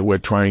things that we're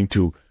trying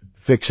to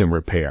fix and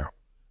repair,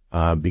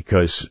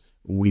 because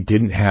we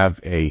didn't have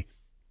a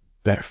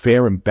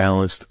fair and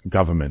balanced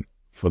government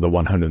for the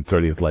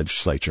 130th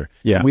legislature.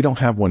 Yeah. We don't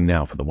have one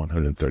now for the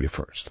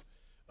 131st.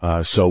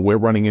 So we're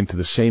running into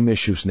the same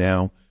issues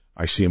now.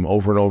 I see them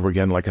over and over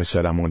again. Like I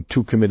said, I'm on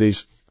two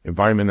committees,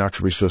 Environment,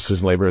 Natural Resources,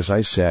 and Labor. As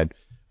I said,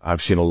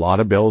 I've seen a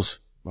lot of bills,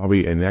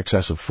 probably in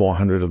excess of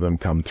 400 of them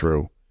come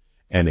through.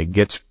 And it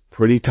gets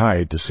pretty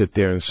tired to sit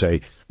there and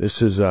say, this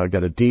has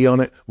got a D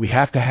on it. We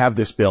have to have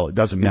this bill. It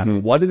doesn't matter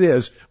what it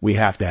is. We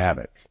have to have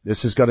it.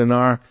 This has got an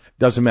R.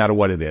 Doesn't matter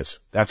what it is.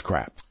 That's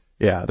crap.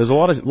 Yeah. There's a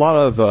lot of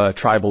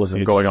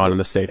tribalism going on in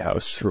the State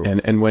House. True.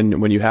 And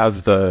when you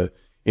have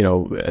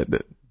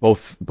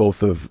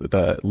both of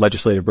the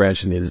legislative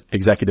branch and the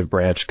executive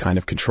branch kind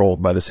of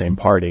controlled by the same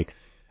party,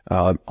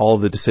 all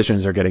of the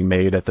decisions are getting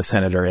made at the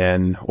Senator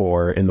Inn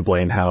or in the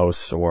Blaine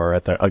House or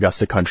at the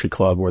Augusta Country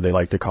Club where they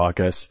like to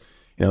caucus.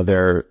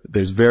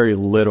 There's very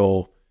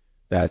little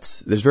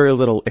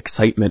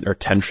excitement or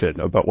tension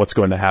about what's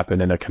going to happen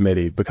in a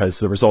committee because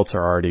the results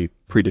are already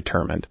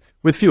predetermined,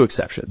 with few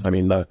exceptions. I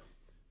mean, the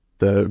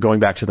going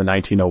back to the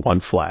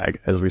 1901 flag,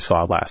 as we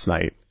saw last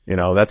night,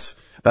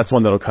 that's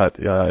one that'll cut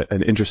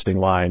an interesting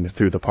line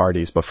through the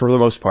parties. But for the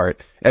most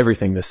part,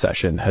 everything this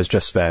session has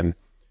just been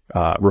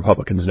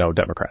Republicans no,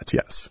 Democrats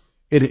yes.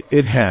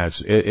 It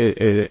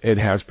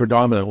has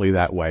predominantly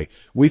that way.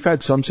 We've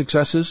had some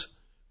successes.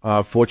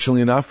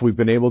 Fortunately enough, we've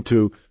been able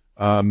to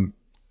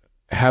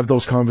have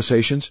those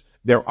conversations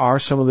There are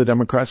some of the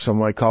Democrats, some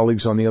of my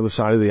colleagues on the other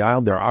side of the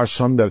aisle, there are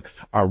some that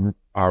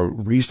are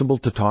reasonable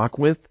to talk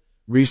with.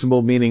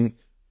 Reasonable meaning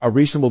a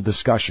reasonable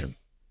discussion,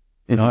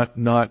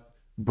 not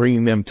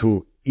bringing them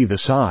to either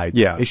side.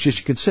 Yeah. It's just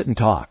you can sit and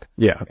talk.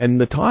 Yeah.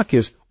 And the talk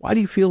is, why do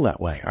you feel that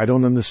way? I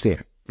don't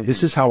understand.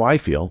 This is how I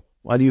feel.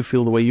 Why do you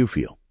feel the way you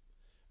feel?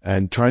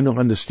 And trying to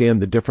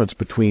understand the difference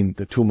between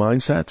the two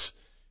mindsets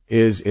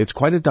it's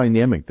quite a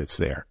dynamic that's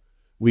there.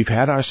 We've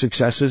had our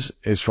successes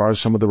as far as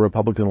some of the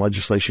Republican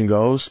legislation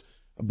goes,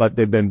 but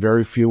they've been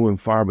very few and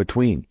far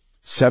between.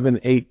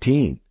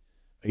 718,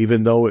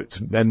 even though it's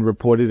been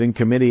reported in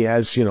committee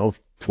as,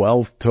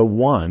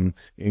 12-1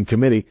 in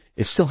committee,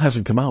 it still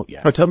hasn't come out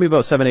yet. Oh, tell me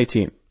about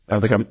 718.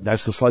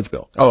 That's the sludge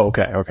bill. Oh,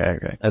 okay.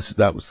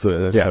 That was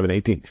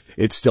 718.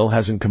 It still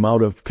hasn't come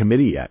out of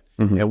committee yet.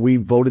 And we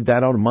voted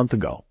that out a month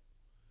ago.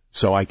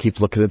 So I keep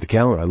looking at the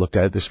calendar. I looked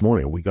at it this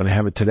morning. Are we going to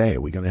have it today?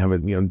 Are we going to have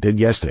it, did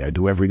yesterday? I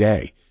do every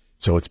day.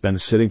 So it's been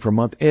sitting for a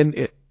month.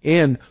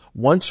 And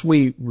once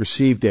we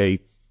received a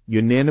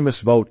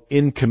unanimous vote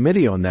in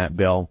committee on that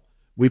bill,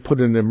 we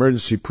put an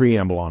emergency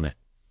preamble on it.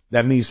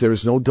 That means there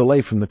is no delay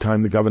from the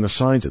time the governor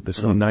signs it.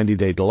 There's no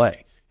 90-day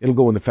delay. It'll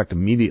go into effect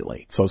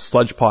immediately. So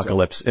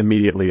Sludgepocalypse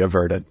immediately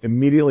averted.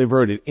 Immediately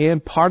averted.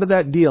 And part of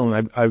that deal,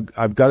 and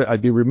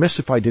I'd be remiss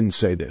if I didn't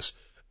say this.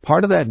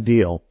 Part of that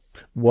deal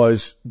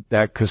was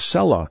that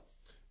Casella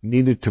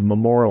needed to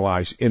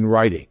memorialize in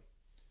writing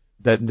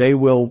that they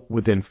will,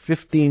 within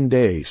 15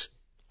 days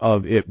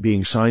of it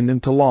being signed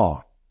into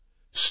law,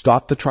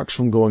 stop the trucks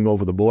from going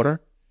over the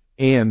border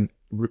and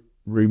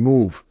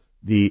remove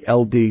the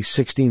LD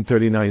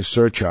 1639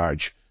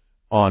 surcharge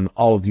on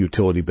all of the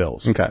utility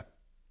bills. Okay.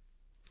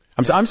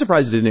 I'm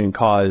surprised it didn't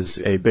cause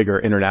a bigger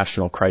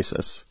international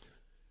crisis.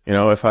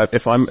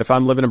 If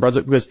I'm living in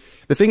Brunswick, because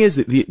the thing is,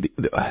 the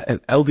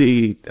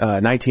LD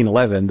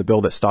 1911, the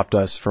bill that stopped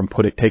us from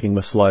taking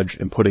the sludge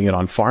and putting it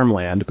on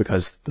farmland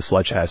because the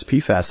sludge has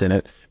PFAS in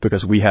it,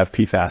 because we have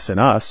PFAS in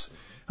us,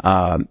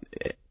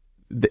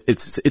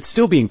 it's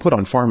still being put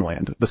on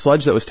farmland. The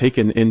sludge that was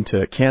taken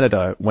into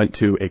Canada went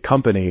to a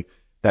company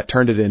that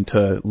turned it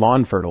into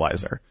lawn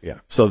fertilizer. Yeah.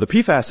 So the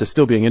PFAS is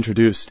still being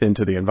introduced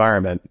into the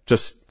environment,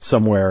 just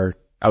somewhere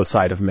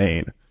outside of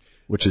Maine,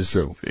 which is,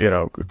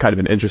 kind of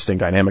an interesting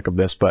dynamic of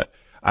this. But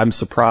I'm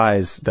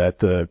surprised that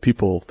the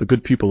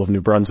good people of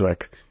New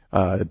Brunswick,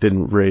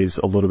 didn't raise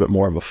a little bit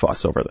more of a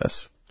fuss over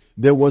this.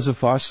 There was a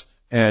fuss,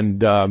 and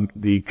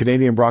the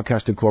Canadian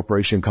Broadcasting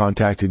Corporation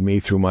contacted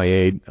me through my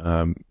aide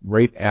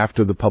right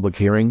after the public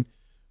hearing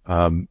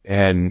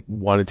and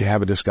wanted to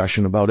have a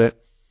discussion about it.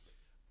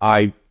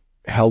 I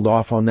held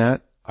off on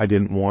that. I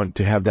didn't want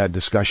to have that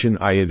discussion.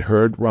 I had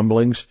heard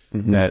rumblings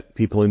that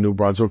people in New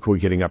Brunswick were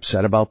getting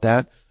upset about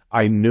that.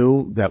 I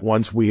knew that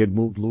once we had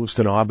moved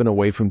Lewiston Auburn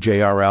away from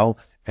JRL,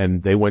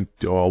 and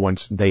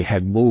once they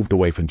had moved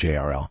away from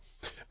JRL,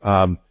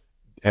 and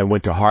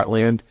went to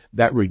Heartland,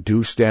 that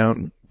reduced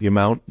down the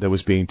amount that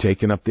was being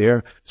taken up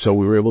there. So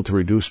we were able to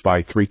reduce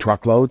by 3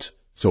 truckloads.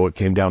 So it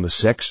came down to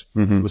 6.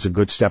 It was a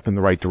good step in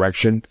the right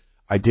direction.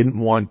 I didn't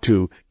want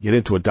to get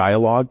into a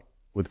dialogue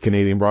with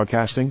Canadian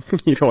Broadcasting.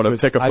 You don't want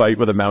to take a fight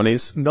with the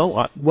Mounties?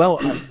 No.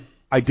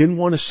 I didn't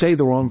want to say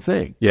the wrong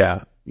thing.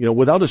 Yeah.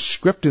 Without a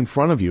script in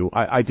front of you,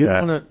 I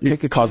didn't want to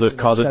take a cause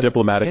a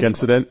diplomatic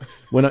incident.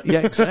 Yeah,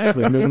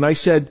 exactly. I mean, when I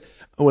said,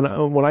 when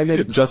I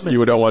made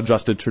you don't want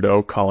Justin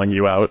Trudeau calling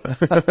you out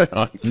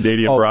on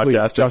Canadian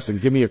Broadcasting. Please, Justin,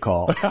 give me a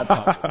call.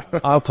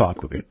 I'll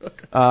talk with you.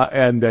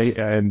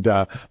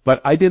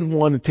 But I didn't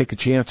want to take a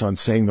chance on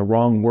saying the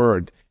wrong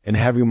word and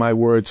having my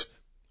words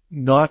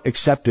not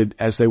accepted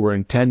as they were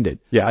intended.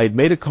 Yeah. I had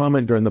made a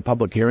comment during the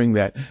public hearing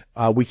that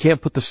we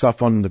can't put the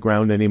stuff on the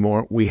ground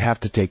anymore. We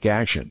have to take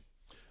action.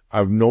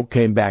 A note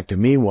came back to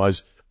me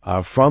was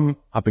from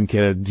up in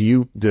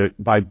Canada.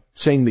 By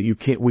saying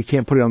that we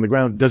can't put it on the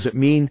ground, does it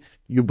mean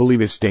you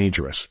believe it's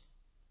dangerous?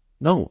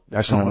 No,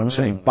 that's not what I'm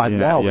saying. By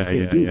law, we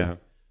can't do that.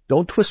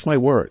 Don't twist my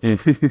words.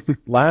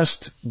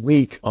 Last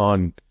week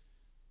on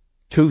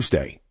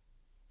Tuesday,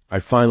 I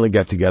finally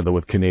got together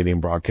with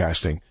Canadian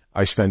Broadcasting.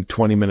 I spent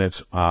 20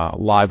 minutes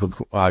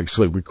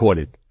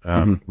recorded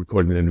an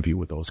interview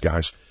with those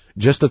guys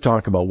just to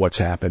talk about what's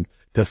happened,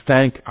 to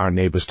thank our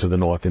neighbors to the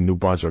north in New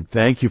Brunswick.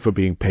 Thank you for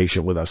being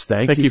patient with us.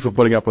 Thank you for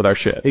putting up with our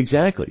shit.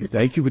 Exactly.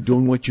 Thank you for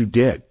doing what you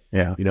did.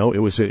 Yeah.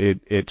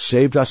 It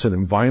saved us an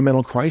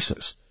environmental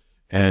crisis,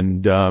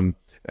 and to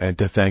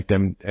thank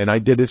them. And I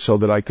did it so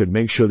that I could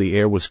make sure the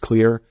air was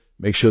clear,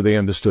 make sure they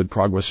understood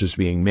progress was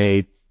being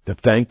made, to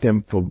thank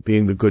them for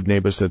being the good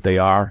neighbors that they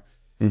are.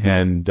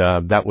 And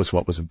that was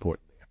what was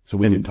important. So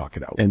we didn't talk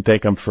it out. And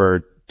thank them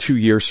for 2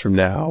 years from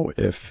now,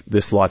 if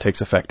this law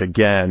takes effect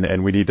again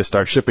and we need to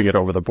start shipping it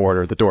over the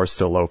border, the door's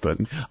still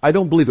open. I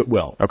don't believe it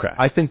will. Okay.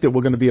 I think that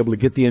we're going to be able to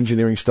get the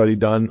engineering study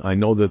done. I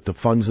know that the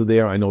funds are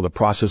there. I know the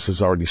process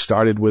has already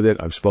started with it.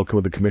 I've spoken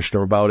with the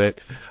commissioner about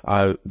it.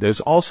 There's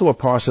also a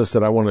process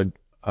that I want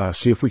to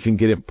see if we can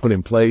get it put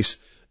in place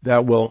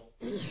that will,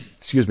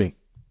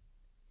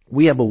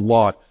 we have a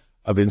lot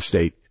of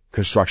in-state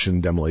construction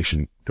and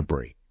demolition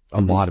debris. A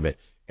lot of it.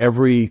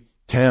 Every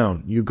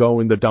town, you go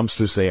in the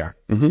dumpsters there.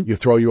 Mm-hmm. You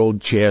throw your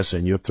old chairs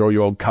in, you throw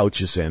your old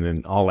couches in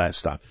and all that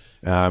stuff.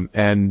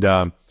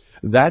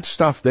 That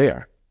stuff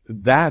there,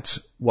 that's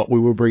what we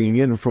were bringing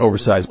in from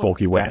Oversized,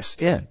 bulky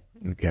waste. Yeah.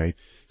 Okay.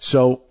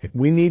 So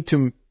we need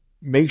to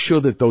make sure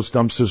that those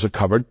dumpsters are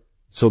covered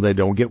so they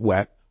don't get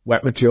wet.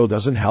 Wet material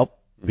doesn't help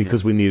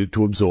because we need it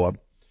to absorb.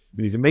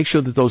 We need to make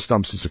sure that those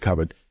dumpsters are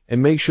covered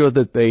and make sure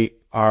that they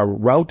are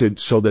routed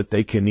so that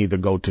they can either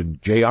go to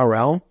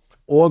JRL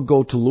or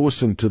go to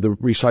Lewiston to the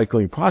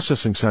recycling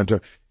processing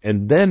center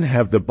and then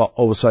have the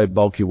oversized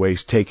bulky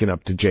waste taken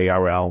up to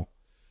JRL.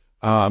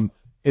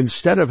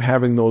 Instead of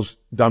having those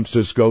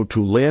dumpsters go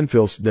to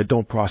landfills that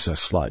don't process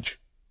sludge.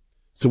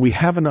 So we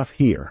have enough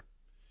here.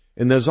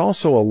 And there's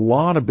also a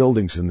lot of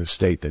buildings in the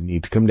state that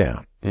need to come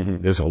down.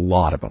 Mm-hmm. There's a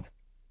lot of them.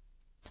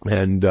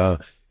 And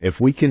if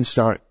we can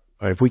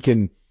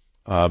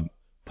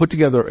put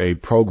together a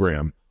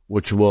program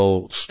which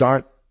will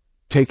start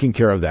taking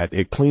care of that,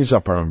 it cleans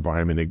up our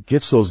environment, it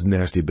gets those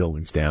nasty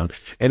buildings down,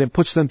 and it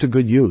puts them to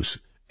good use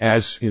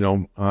as,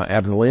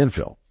 at the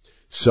landfill.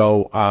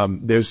 So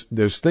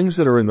there's things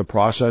that are in the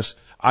process.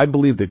 I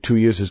believe that 2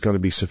 years is going to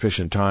be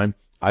sufficient time.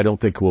 I don't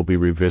think we'll be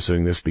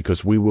revisiting this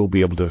because we will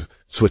be able to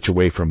switch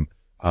away from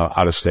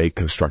out-of-state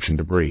construction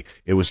debris.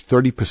 It was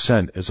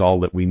 30% is all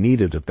that we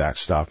needed of that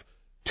stuff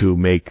to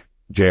make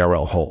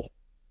JRL whole.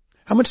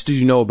 How much did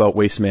you know about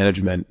waste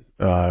management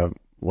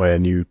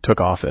when you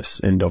took office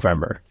in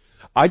November?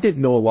 I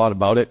didn't know a lot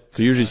about it.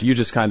 So you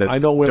just kind of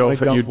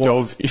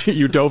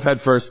you dove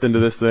head first into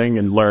this thing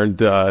and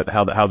learned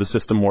how the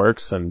system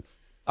works, and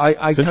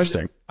it's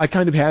interesting. I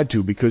kind of had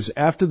to, because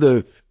after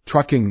the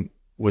trucking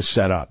was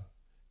set up,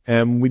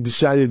 and we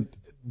decided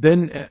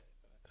then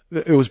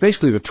it was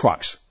basically the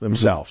trucks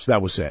themselves. Mm-hmm.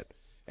 That was it.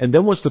 And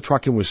then once the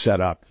trucking was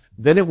set up,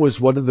 then it was,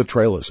 what are the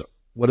trailers?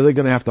 What are they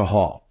going to have to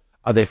haul?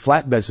 Are they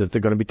flatbeds that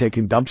they're going to be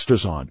taking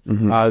dumpsters on?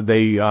 Mm-hmm. Are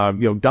they,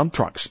 dump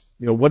trucks?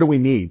 What do we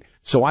need?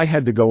 So I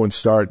had to go and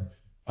start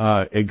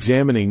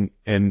examining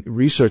and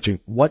researching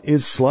what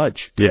is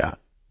sludge. Yeah.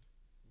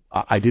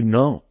 I didn't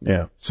know.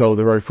 Yeah. So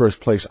the very first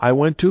place I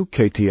went to,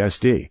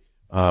 KTSD,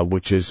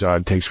 which is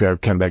takes care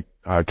of Kennebec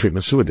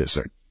Treatment Sewer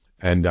District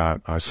and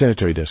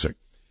Sanitary District,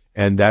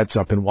 and that's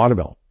up in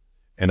Waterville.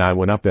 And I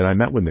went up and I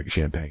met with Nick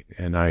Champagne,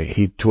 and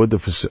he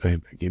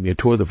gave me a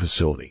tour of the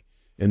facility.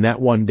 And that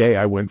one day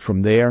I went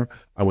from there,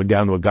 I went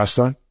down to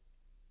Augusta,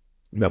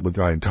 met with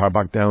Ryan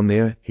Tarbuck down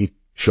there. He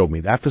showed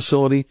me that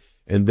facility,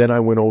 and then I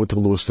went over to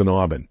Lewiston,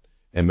 Auburn,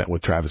 and met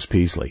with Travis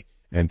Peasley.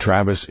 And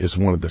Travis is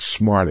one of the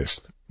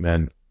smartest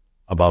men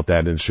about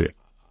that industry.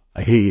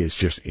 He is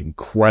just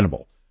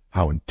incredible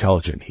how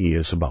intelligent he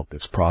is about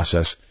this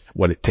process,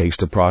 what it takes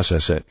to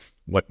process it,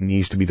 what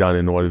needs to be done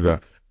in order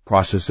to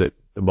process it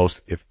the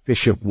most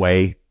efficient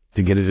way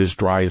to get it as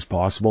dry as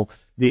possible.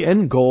 The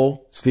end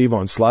goal, Steve,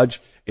 on sludge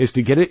is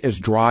to get it as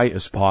dry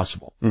as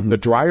possible. Mm-hmm. The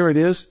drier it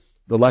is,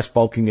 the less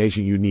bulking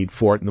agent you need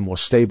for it and the more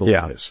stable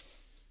it is.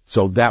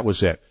 So that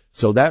was it.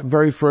 So that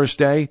very first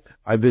day,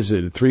 I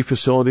visited 3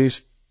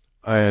 facilities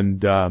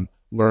and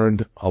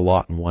learned a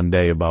lot in one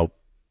day about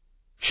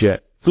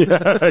shit.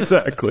 Yeah,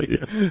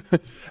 exactly.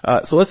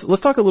 So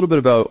let's talk a little bit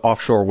about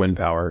offshore wind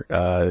power.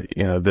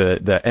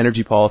 The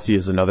energy policy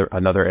is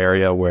another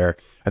area where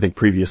I think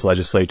previous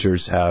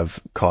legislatures have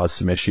caused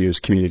some issues.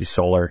 Community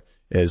solar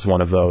is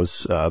one of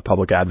those.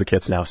 Public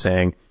advocates now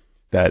saying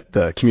that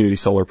the community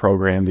solar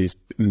program, these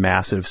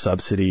massive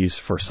subsidies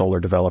for solar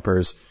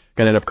developers,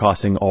 going to end up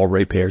costing all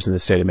ratepayers in the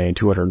state of Maine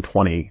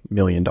 $220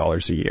 million a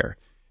year.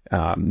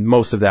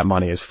 Most of that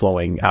money is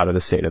flowing out of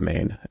the state of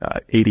Maine.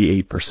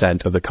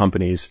 88% of the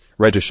companies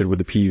registered with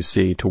the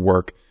PUC to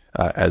work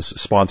as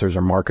sponsors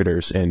or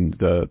marketers in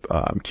the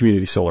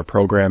community solar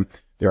program,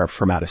 they are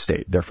from out of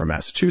state. They're from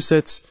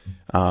Massachusetts.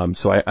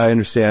 So I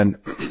understand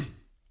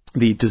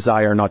the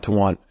desire not to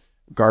want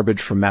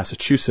garbage from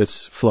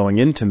Massachusetts flowing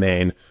into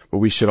Maine, but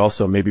we should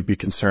also maybe be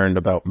concerned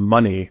about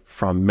money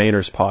from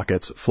Mainers'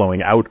 pockets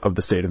flowing out of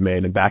the state of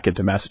Maine and back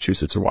into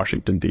Massachusetts or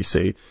Washington,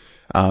 D.C.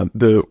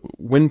 The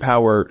wind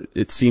power,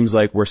 it seems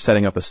like we're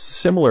setting up a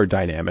similar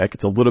dynamic.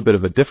 It's a little bit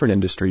of a different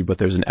industry, but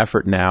there's an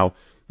effort now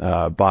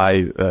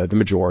by the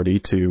majority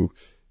to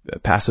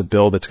pass a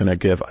bill that's going to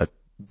give a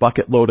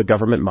bucket load of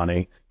government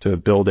money to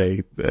build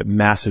a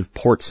massive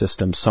port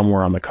system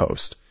somewhere on the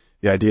coast.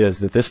 The idea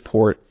is that this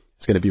port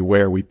is going to be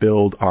where we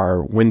build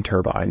our wind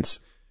turbines.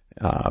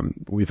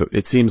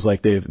 It seems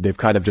like they've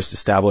kind of just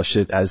established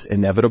it as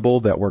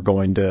inevitable that we're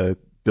going to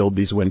build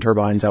these wind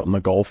turbines out in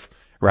the Gulf,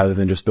 rather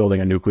than just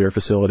building a nuclear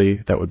facility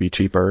that would be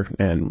cheaper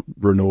and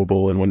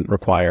renewable and wouldn't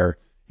require,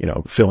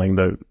 filling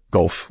the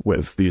Gulf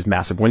with these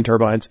massive wind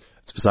turbines.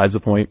 It's besides the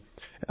point.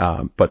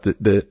 But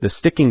the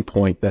sticking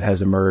point that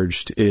has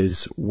emerged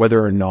is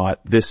whether or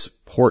not this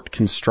port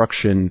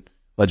construction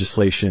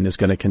legislation is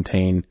going to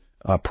contain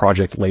a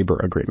project labor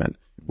agreement,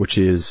 which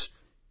is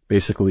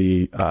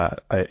basically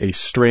a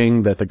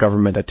string that the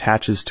government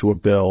attaches to a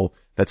bill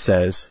that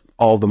says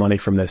all the money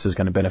from this is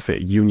going to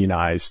benefit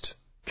unionized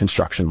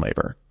construction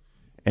labor.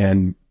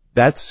 And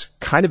that's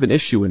kind of an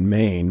issue in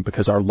Maine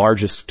because our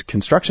largest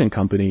construction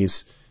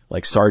companies,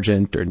 like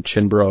Sargent and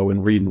Chinbro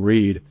and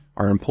Reed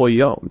are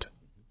employee owned.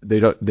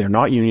 They're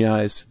not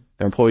unionized.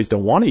 Their employees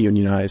don't want to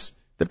unionize.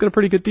 They've got a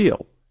pretty good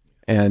deal.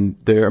 And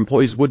their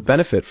employees would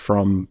benefit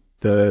from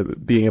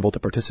being able to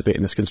participate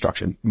in this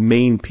construction.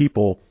 Maine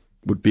people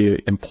would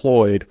be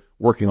employed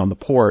working on the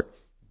port,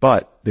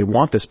 but they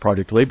want this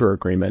project labor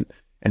agreement.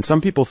 And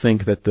some people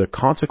think that the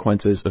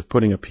consequences of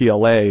putting a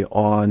PLA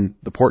on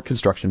the port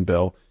construction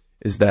bill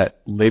is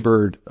that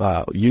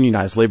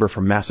unionized labor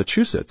from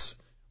Massachusetts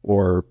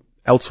or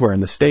elsewhere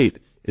in the state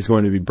is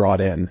going to be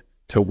brought in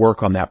to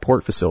work on that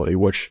port facility,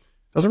 which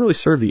doesn't really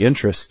serve the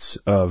interests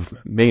of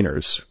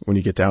Mainers when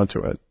you get down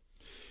to it.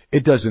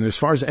 It doesn't. As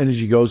far as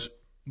energy goes,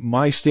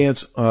 my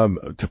stance,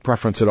 to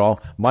preference it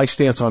all, my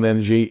stance on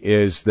energy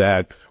is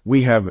that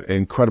we have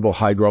incredible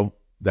hydro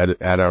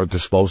that at our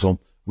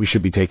disposal. We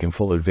should be taking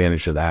full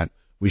advantage of that.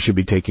 We should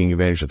be taking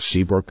advantage of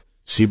Seabrook.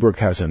 Seabrook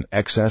has an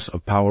excess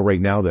of power right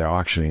now. They're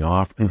auctioning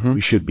off. Mm-hmm.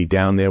 We should be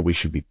down there. We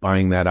should be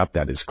buying that up.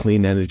 That is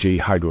clean energy.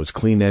 Hydro is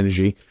clean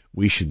energy.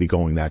 We should be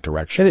going that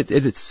direction. And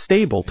it's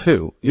stable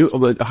too.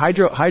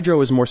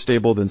 Hydro is more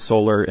stable than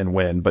solar and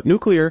wind, but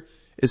nuclear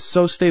is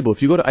so stable.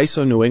 If you go to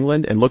ISO New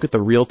England and look at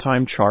the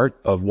real-time chart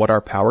of what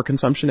our power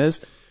consumption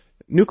is,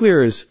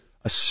 nuclear is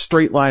a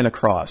straight line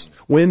across.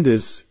 Wind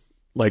is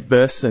like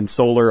this, and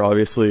solar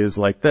obviously is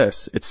like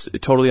this. It's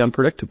totally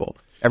unpredictable.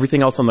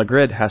 Everything else on the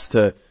grid has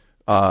to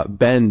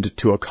bend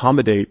to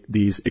accommodate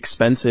these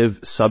expensive,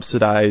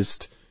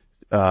 subsidized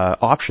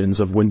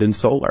options of wind and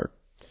solar.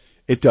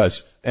 It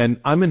does. And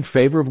I'm in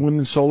favor of wind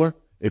and solar.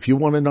 If you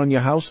want it on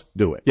your house,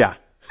 do it. Yeah.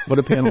 Put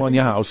a panel on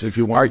your house. If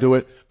you want to do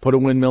it, put a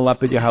windmill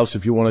up at your house.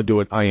 If you want to do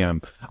it, I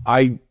am.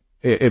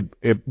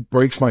 It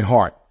breaks my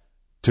heart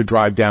to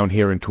drive down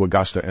here into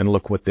Augusta and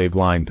look what they've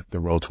lined the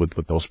roads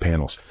with those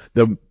panels.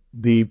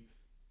 The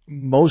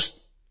most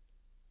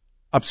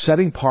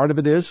upsetting part of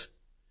it is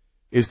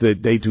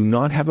that they do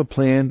not have a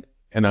plan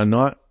and are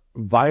not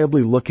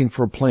viably looking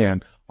for a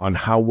plan on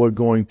how we're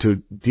going to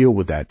deal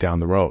with that down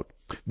the road.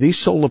 These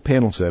solar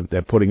panels that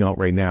they're putting out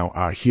right now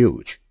are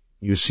huge.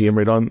 You see them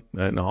right on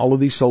all of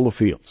these solar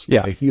fields.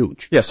 Yeah. They're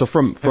huge. Yeah. So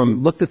from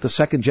looked at the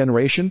second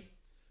generation,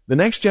 the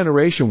next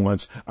generation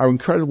ones are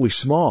incredibly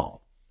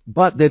small,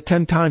 but they're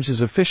 10 times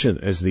as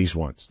efficient as these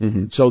ones.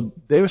 Mm-hmm. So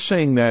they're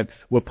saying that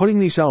we're putting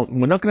these out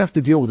and we're not going to have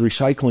to deal with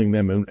recycling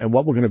them and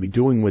what we're going to be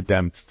doing with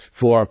them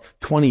for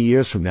 20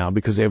 years from now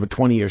because they have a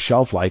 20-year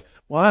shelf life.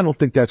 Well, I don't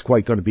think that's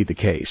quite going to be the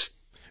case.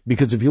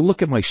 Because if you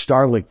look at my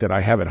Starlink that I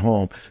have at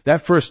home,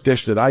 that first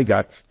dish that I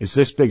got is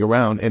this big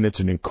around and it's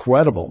an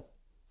incredible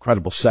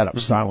setup.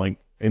 Mm-hmm. Starlink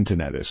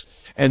internet is.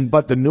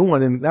 But the new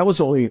one, and that was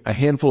only a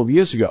handful of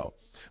years ago.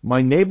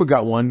 My neighbor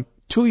got one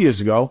 2 years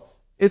ago.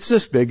 It's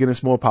this big and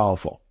it's more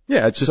powerful.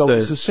 Yeah, it's just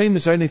it's the same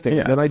as anything.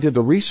 Yeah. Then I did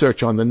the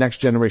research on the next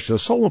generation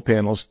of solar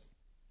panels.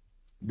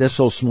 They're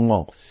so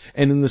small.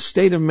 And in the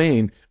state of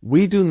Maine,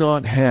 we do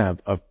not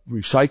have a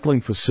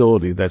recycling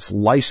facility that's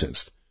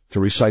licensed to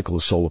recycle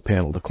a solar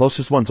panel. The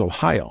closest one's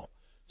Ohio.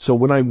 So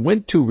when I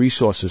went to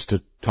resources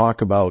to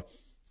talk about,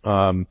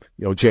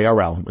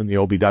 JRL and the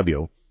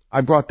OBW,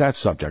 I brought that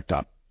subject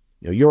up.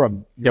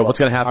 What's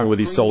going to happen with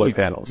these solar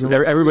panels?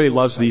 Everybody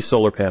loves these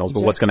solar panels,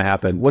 but what's going to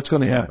happen? What's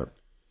going to happen?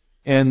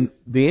 And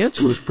the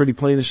answer was pretty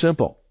plain and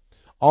simple.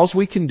 All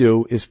we can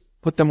do is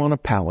put them on a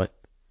pallet,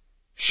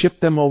 ship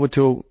them over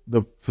to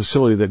the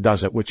facility that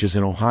does it, which is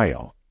in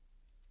Ohio.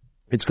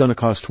 It's going to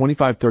cost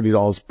 $25,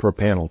 $30 per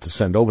panel to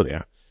send over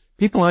there.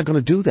 People aren't going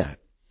to do that.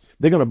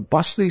 They're going to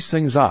bust these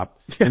things up,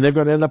 and they're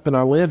going to end up in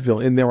our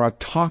landfill, and there are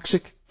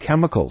toxic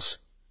chemicals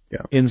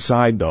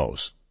inside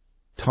those.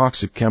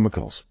 Toxic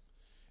chemicals.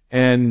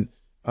 And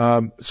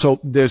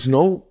so there's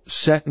no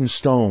set in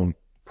stone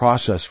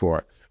process for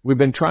it. We've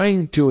been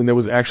trying to, and there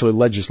was actually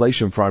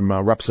legislation from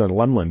Representative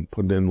Lemlin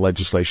put in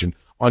legislation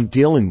on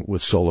dealing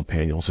with solar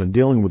panels and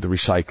dealing with the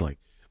recycling,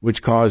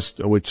 which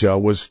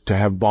was to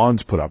have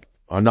bonds put up,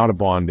 not a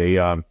bond,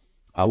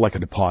 like a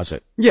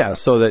deposit. Yeah,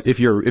 so that if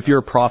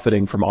you're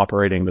profiting from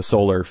operating the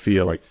solar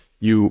field, right,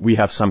 we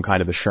have some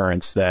kind of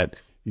assurance that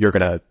you're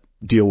going to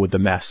deal with the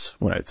mess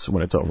when it's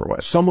over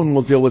with. Someone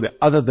will deal with it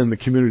other than the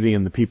community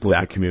and the people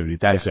of the community.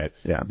 That's it.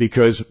 Yeah.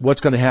 Because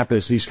what's going to happen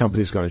is these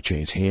companies are going to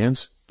change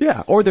hands.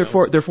 Yeah, or they're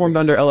formed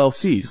under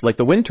LLCs, like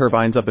the wind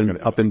turbines up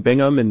in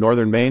Bingham in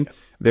northern Maine.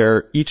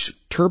 Each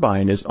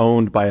turbine is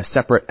owned by a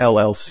separate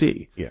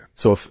LLC. Yeah.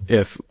 So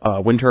if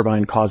a wind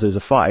turbine causes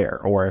a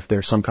fire, or if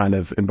there's some kind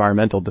of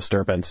environmental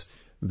disturbance,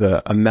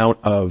 the amount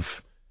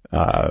of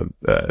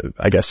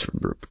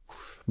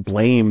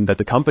blame that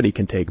the company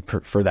can take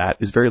for that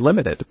is very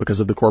limited because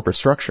of the corporate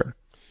structure.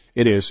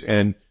 It is,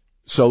 and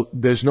so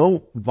there's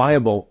no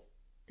viable,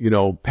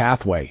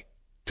 pathway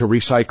to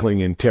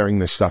recycling and tearing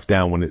this stuff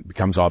down when it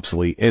becomes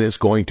obsolete, and it's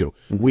going to.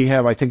 Mm-hmm. We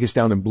have, I think it's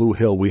down in Blue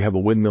Hill, we have a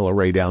windmill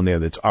array down there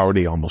that's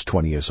already almost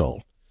 20 years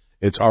old.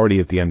 It's already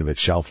at the end of its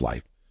shelf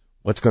life.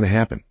 What's going to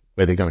happen?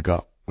 Where are they going to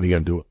go? What are you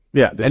going to do?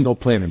 Yeah, there's no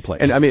plan in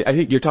place. And I mean, I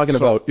think you're talking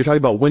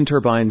about wind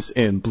turbines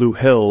in Blue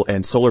Hill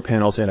and solar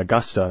panels in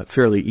Augusta,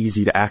 fairly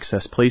easy to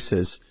access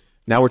places.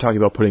 Now we're talking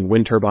about putting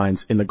wind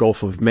turbines in the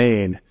Gulf of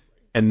Maine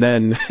And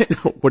then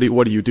what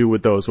do you do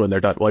with those when they're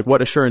done? Like,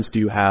 what assurance do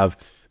you have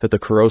that the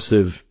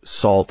corrosive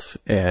salt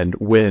and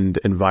wind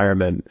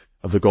environment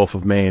of the Gulf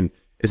of Maine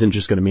isn't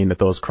just going to mean that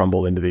those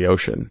crumble into the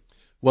ocean?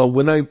 Well,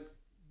 when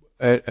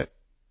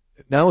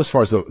now as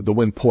far as the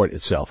wind port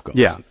itself goes,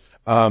 yeah,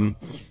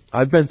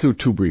 I've been through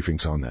 2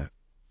 briefings on that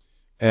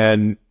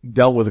and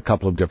dealt with a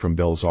couple of different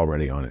bills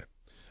already on it.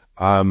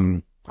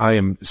 I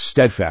am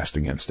steadfast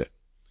against it.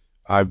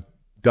 I've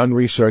done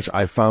research.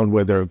 I found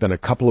where there have been a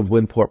couple of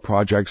wind port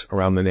projects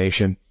around the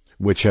nation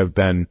which have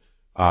been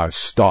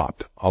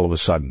stopped all of a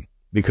sudden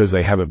because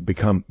they haven't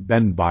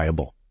been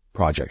viable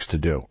projects to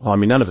do. Well, I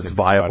mean, none of it's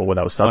viable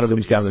without subsidies. One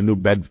of them's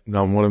down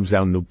in one of them's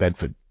down in New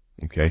Bedford.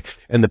 Okay.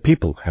 And the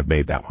people have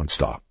made that one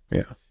stop.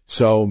 Yeah.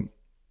 So,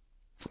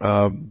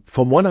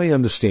 from what I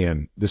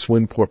understand, this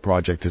wind port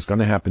project is going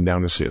to happen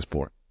down in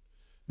Searsport.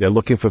 They're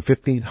looking for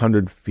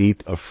 1,500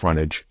 feet of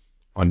frontage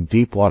on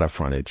deep water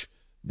frontage.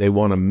 They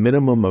want a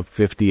minimum of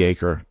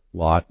 50-acre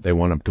lot. They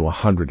want up to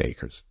 100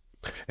 acres.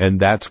 And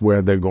that's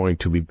where they're going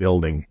to be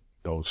building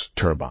those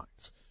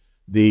turbines.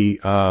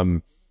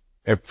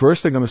 At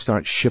first they're going to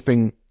start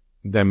shipping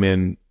them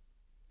in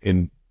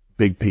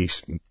big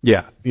piece.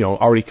 Yeah.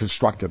 Already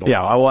constructed.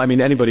 Yeah. Well, I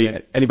mean,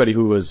 anybody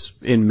who was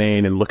in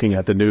Maine and looking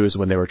at the news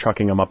when they were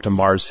trucking them up to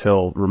Mars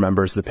Hill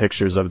remembers the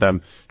pictures of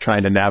them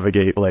trying to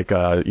navigate like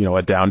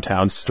a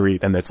downtown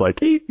street, and it's like,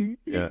 trying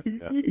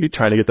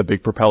to get the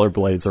big propeller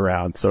blades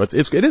around. So it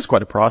is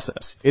quite a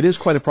process. It is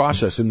quite a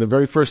process. And the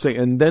very first thing,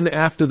 and then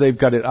after they've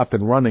got it up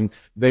and running,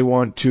 they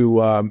want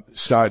to,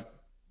 start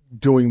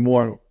doing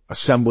more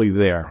assembly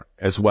there,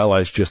 as well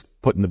as just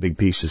putting the big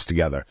pieces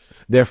together.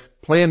 Their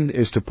plan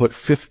is to put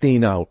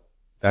 15 out.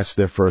 That's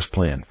their first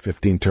plan,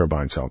 15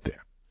 turbines out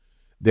there.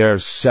 They're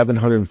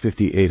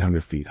 750,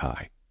 800 feet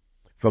high.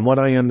 From what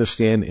I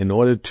understand, in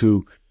order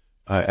to,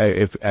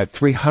 if at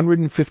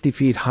 350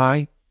 feet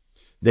high,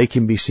 they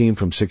can be seen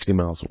from 60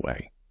 miles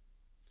away.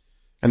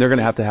 And they're going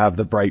to have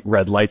the bright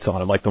red lights on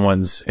them, like the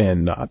ones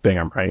in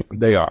Bingham, right?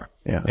 They are.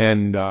 Yeah.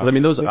 And, I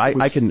mean,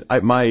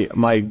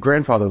 my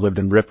grandfather lived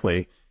in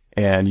Ripley,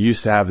 and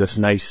used to have this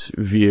nice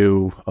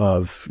view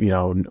of,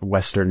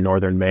 western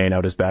northern Maine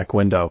out his back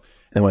window.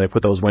 And when they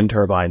put those wind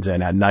turbines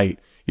in at night,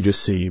 you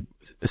just see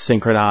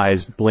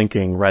synchronized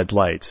blinking red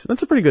lights.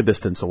 That's a pretty good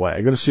distance away.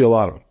 You're going to see a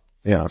lot of them.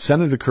 Yeah.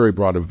 Senator Curry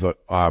brought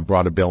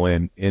a bill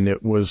in, and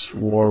it was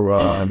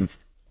for,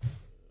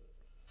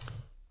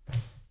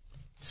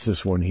 it's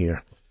this one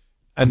here.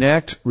 An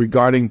act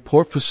regarding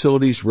port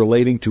facilities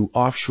relating to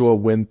offshore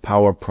wind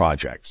power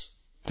projects.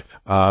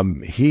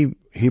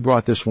 He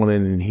brought this one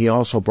in, and he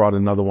also brought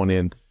another one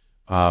in,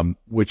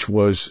 which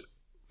was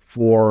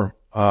for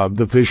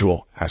the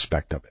visual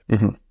aspect of it.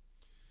 Mm-hmm.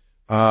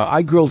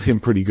 I grilled him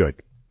pretty good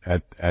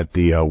at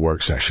the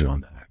work session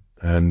on that,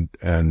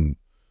 and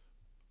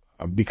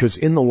because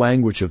in the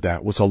language of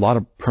that was a lot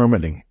of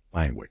permitting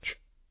language,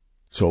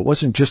 so it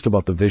wasn't just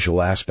about the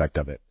visual aspect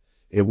of it.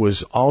 It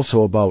was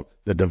also about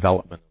the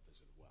development of it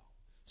as well.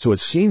 So it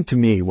seemed to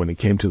me when it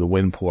came to the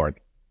wind port,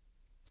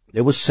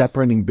 it was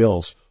separating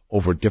bills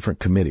over different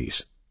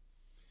committees.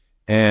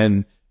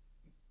 And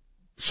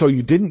so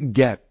you didn't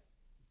get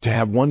to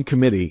have one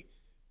committee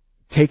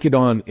take it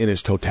on in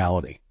its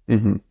totality.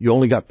 Mm-hmm. You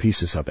only got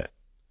pieces of it.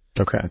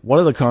 Okay. One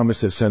of the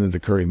comments that Senator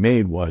Curry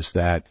made was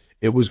that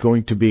it was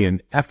going to be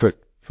an effort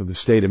for the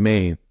state of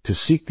Maine to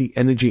seek the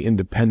energy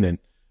independent,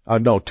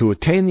 to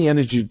attain the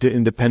energy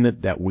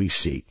independent that we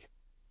seek.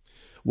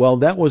 Well,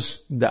 that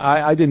was,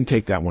 I didn't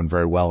take that one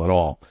very well at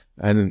all.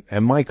 And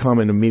my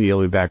comment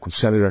immediately back was,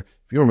 Senator,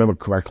 if you remember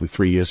correctly,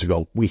 3 years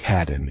ago, we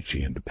had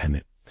energy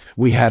independent.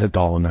 We had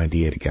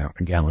 $1.98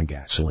 a gallon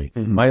gasoline.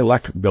 Mm-hmm. My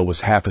electric bill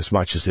was half as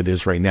much as it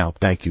is right now.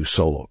 Thank you,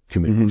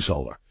 community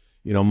solar.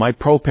 My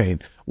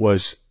propane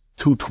was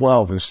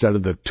 $2.12 instead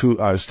of the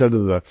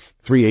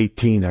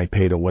 $3.18 I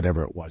paid or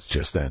whatever it was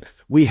just then.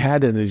 We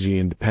had energy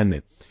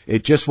independent.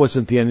 It just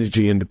wasn't the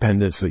energy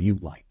independence that you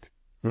liked.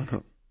 Mm-hmm.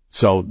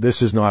 So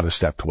this is not a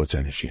step towards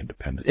energy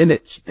independence.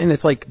 And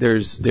it's like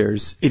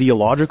there's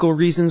ideological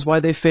reasons why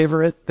they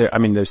favor it.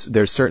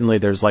 There's certainly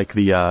like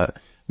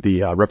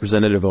the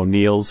Representative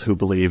O'Neill's who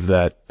believe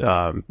that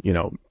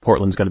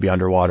Portland's going to be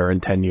underwater in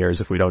 10 years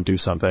if we don't do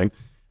something.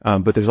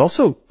 But there's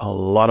also a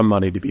lot of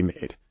money to be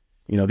made.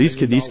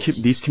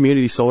 These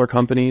community solar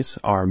companies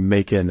are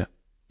making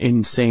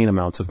insane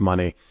amounts of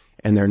money,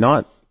 and they're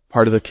not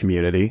part of the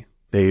community.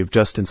 They've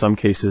just in some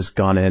cases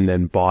gone in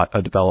and bought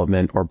a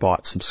development or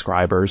bought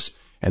subscribers,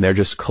 and they're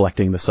just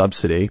collecting the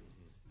subsidy.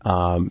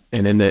 And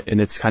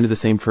it's kind of the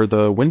same for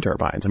the wind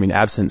turbines. I mean,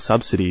 absent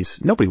subsidies,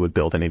 nobody would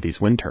build any of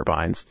these wind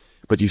turbines.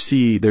 But you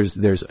see,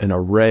 there's an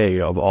array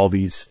of all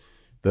these,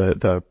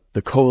 the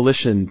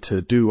coalition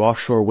to do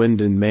offshore wind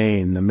in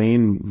Maine, the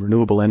Maine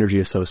Renewable Energy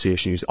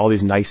Association, all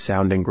these nice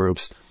sounding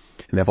groups,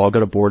 and they've all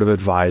got a board of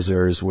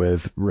advisors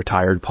with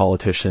retired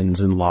politicians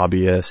and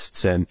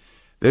lobbyists, and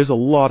there's a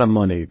lot of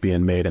money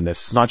being made in this.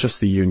 It's not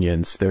just the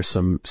unions. There's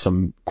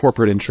some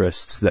corporate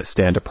interests that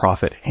stand to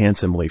profit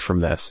handsomely from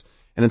this.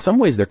 And in some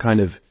ways, they're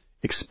kind of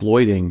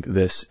exploiting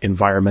this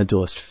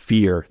environmentalist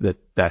fear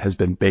that has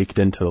been baked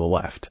into the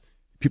left.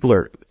 people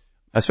are,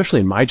 especially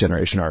in my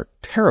generation, are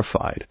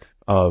terrified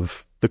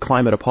of the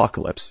climate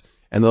apocalypse,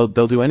 and they'll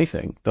do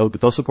anything.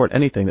 They'll support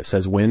anything that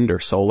says wind or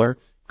solar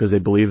because they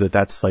believe that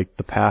that's like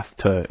the path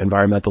to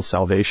environmental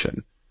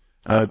salvation.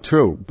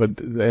 True, but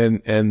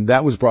and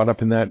that was brought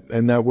up in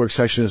that work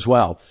session as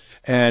well.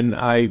 And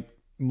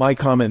my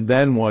comment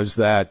then was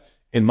that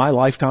in my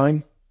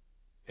lifetime,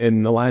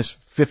 in the last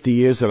 50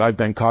 years that I've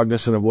been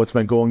cognizant of what's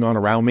been going on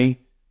around me,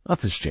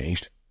 nothing's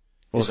changed.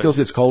 It still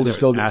gets cold. It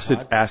still gets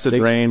acid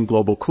rain,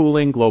 global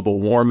cooling, global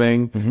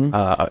warming.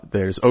 Mm-hmm.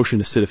 There's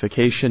ocean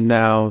acidification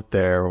now.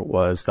 There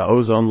was the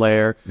ozone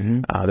layer.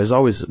 Mm-hmm.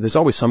 There's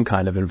always some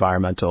kind of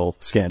environmental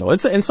scandal.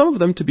 And some of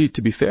them, to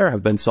be fair,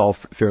 have been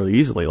solved fairly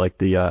easily, like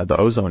the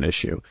ozone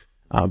issue.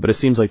 But it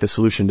seems like the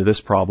solution to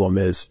this problem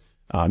is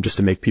just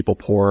to make people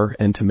poorer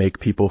and to make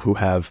people who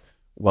have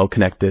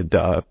well-connected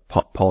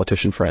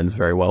politician friends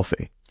very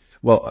wealthy.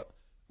 Well,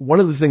 one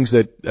of the things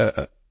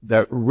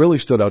that really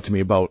stood out to me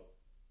about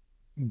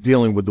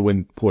dealing with the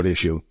wind port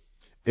issue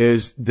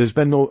is there's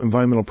been no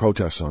environmental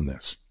protests on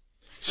this.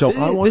 So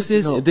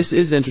this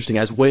is interesting.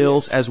 As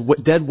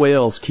dead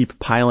whales keep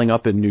piling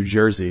up in New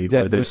Jersey,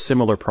 there's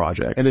similar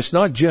projects. And it's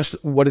not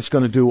just what it's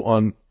going to do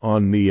on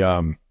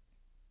the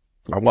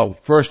well,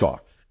 first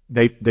off,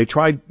 they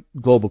tried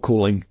global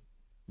cooling.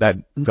 That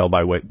fell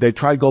by the way. They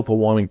tried global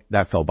warming.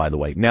 That fell by the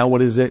way. Now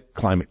what is it?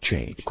 Climate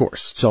change. Of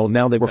course. So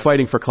now we're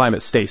fighting for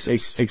climate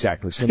stasis.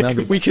 Exactly. So now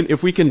if we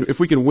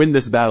can win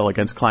this battle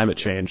against climate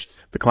change,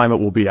 the climate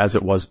will be as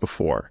it was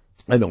before.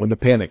 I know, in the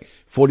panic.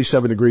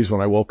 47 degrees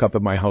when I woke up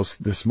at my house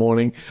this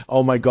morning.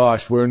 Oh my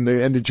gosh, we're in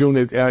the end of June.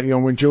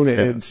 We're in June.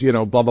 It's,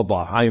 blah, blah,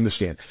 blah. I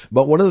understand.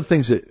 But one of the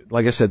things that,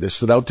 like I said, that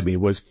stood out to me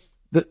was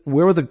that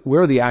where are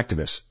the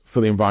activists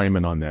for the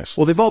environment on this?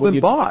 Well, they've all been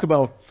bought.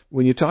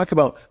 When you talk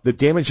about the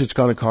damage it's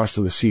going to cause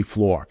to the sea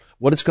floor,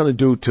 what it's going to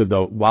do to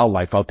the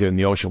wildlife out there in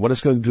the ocean, what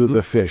it's going to do to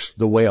the fish,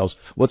 the whales,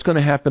 what's going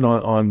to happen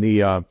on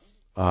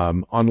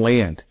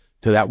land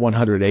to that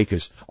 100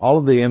 acres, all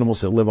of the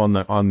animals that live on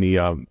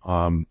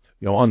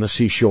the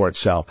seashore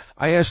itself.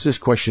 I asked this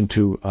question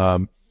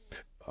to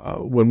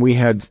when we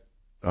had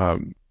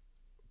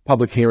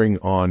public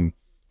comment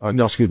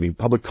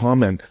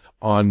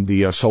on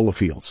the solar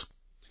fields.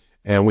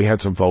 And we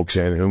had some folks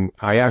in, and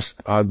I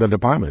asked the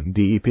department,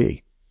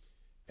 DEP,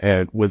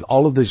 and with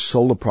all of these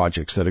solar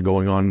projects that are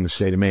going on in the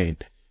state of Maine,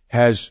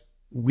 has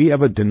we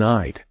ever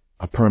denied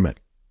a permit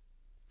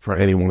for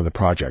any one of the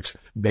projects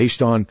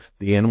based on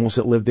the animals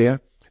that live there,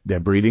 their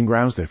breeding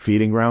grounds, their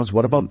feeding grounds?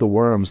 What about the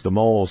worms, the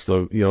moles,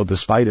 the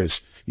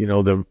spiders,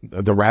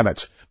 the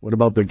rabbits? What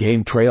about the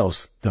game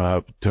trails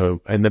and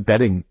the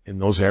bedding in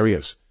those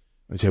areas?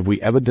 I said, have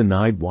we ever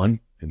denied one?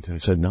 And I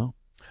said, no.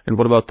 And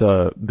what about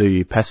the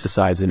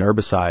pesticides and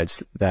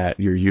herbicides that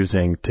you're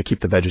using to keep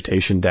the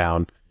vegetation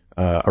down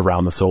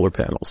around the solar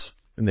panels?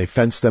 And they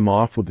fence them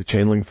off with the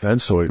chain link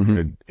fence, so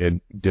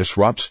it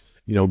disrupts,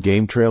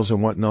 game trails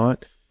and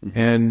whatnot. Mm-hmm.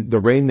 And the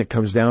rain that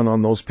comes down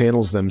on those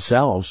panels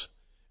themselves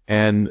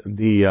and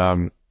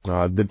the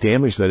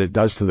damage that it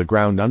does to the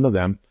ground under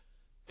them.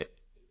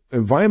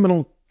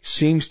 Environmental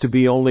seems to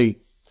be only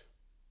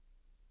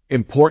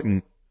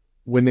important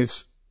when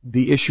it's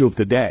the issue of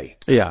the day.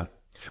 Yeah.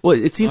 Well,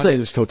 it seems like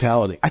its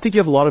totality. I think you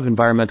have a lot of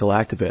environmental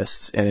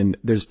activists, and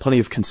there's plenty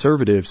of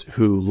conservatives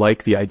who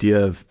like the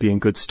idea of being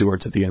good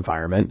stewards of the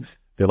environment.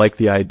 They like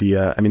the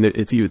idea. I mean,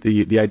 it's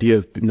the idea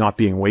of not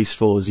being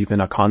wasteful is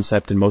even a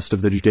concept in most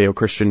of the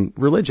Judeo-Christian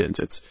religions.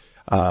 It's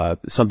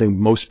something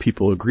most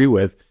people agree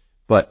with,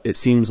 but it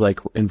seems like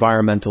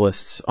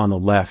environmentalists on the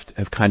left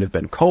have kind of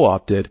been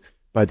co-opted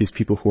by these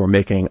people who are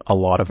making a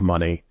lot of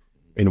money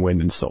in wind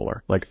and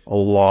solar, like a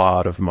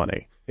lot of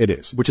money. It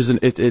is, which is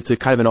it's a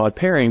kind of an odd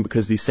pairing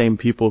because these same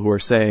people who are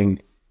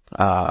saying,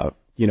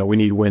 we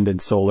need wind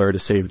and solar to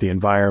save the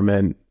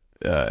environment,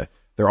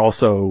 they're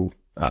also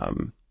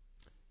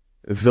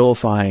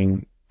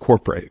vilifying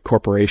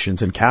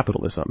corporations and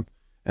capitalism.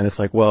 And it's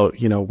like, well,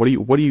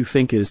 what do you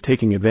think is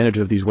taking advantage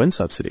of these wind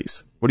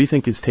subsidies? What do you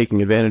think is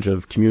taking advantage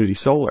of community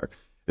solar?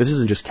 This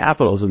isn't just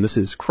capitalism. This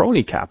is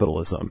crony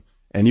capitalism.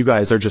 And you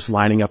guys are just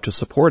lining up to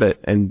support it.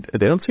 And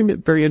they don't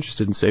seem very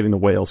interested in saving the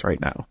whales right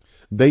now.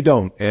 They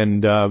don't.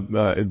 And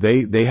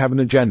they have an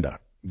agenda.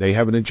 They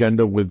have an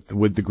agenda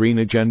with the green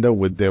agenda,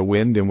 with their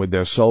wind and with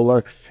their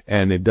solar.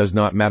 And it does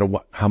not matter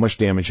how much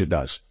damage it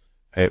does.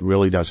 It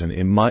really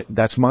doesn't.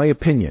 That's my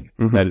opinion,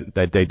 mm-hmm.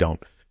 that they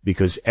don't.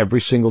 Because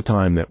every single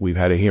time that we've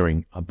had a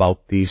hearing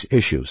about these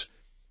issues,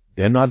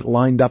 they're not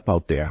lined up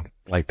out there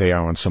like they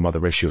are on some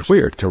other issues.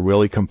 Weird. To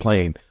really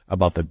complain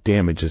about the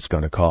damage it's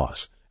going to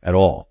cause at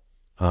all.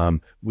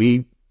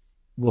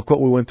 Look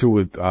what we went through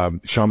with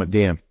Shawmut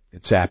Dam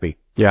at Sappy.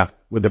 Yeah.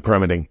 With the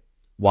permitting.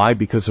 Why?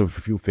 Because of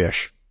a few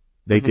fish.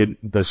 They did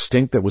the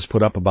stink that was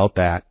put up about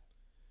that.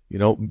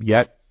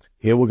 Yet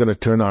here we're going to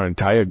turn our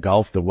entire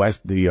Gulf,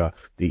 the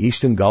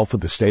eastern Gulf of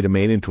the state of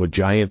Maine into a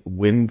giant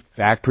wind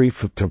factory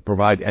to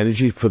provide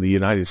energy for the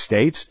United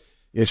States.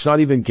 It's not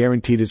even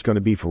guaranteed it's going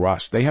to be for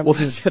us. They haven't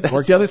that's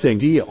the other thing.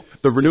 Deal.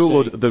 The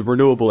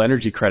renewable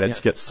energy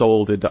credits get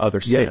sold into other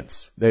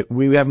states.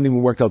 We haven't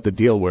even worked out the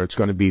deal where it's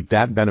going to be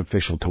that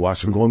beneficial to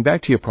us. And going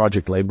back to your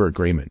project labor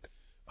agreement,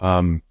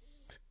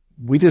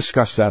 we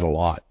discussed that a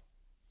lot.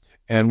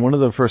 And one of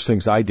the first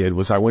things I did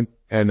was I went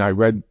and I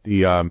read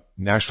the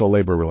National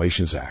Labor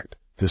Relations Act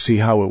to see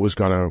how it was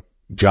going to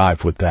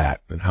jive with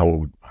that and how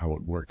it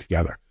would work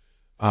together.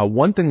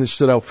 One thing that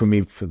stood out for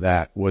me for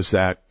that was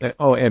that,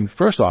 and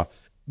first off,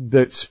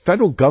 the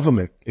federal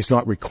government is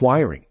not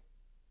requiring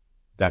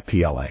that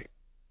PLA.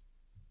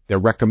 They're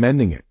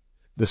recommending it.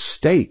 The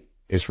state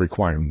is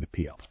requiring the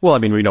PLA. Well, I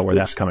mean, we know where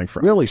that's coming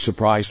from. Really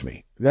surprised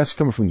me. That's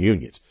coming from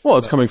unions. Well,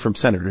 it's coming from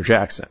Senator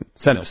Jackson,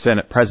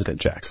 Senate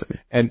President Jackson.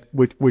 And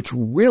which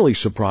really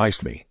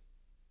surprised me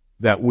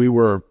that we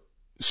were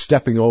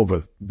stepping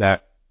over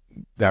that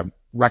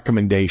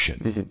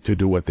recommendation to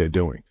do what they're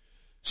doing.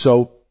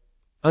 So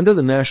under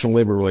the National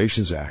Labor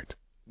Relations Act,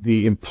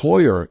 the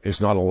employer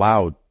is not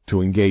allowed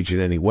to engage in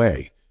any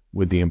way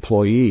with the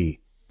employee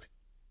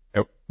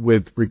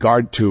with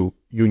regard to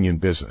union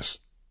business.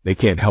 They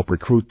can't help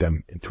recruit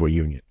them into a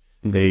union.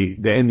 And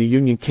the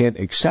union can't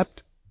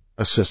accept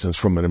assistance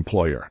from an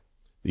employer.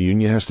 The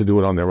union has to do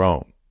it on their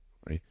own.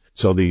 Right?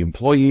 So the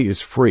employee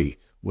is free,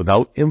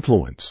 without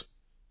influence,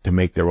 to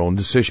make their own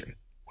decision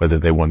whether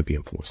they want to be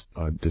influenced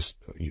this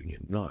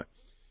union or not.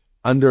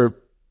 Under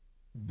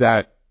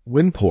that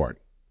Winport,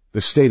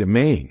 the state of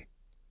Maine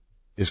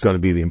is going to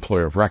be the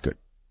employer of record.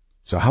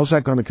 So how's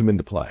that going to come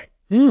into play?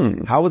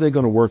 How are they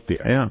going to work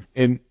there?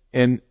 Yeah.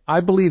 And I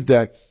believe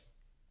that,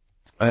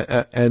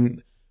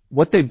 and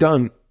what they've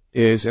done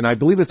is, and I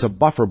believe it's a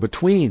buffer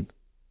between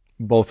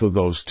both of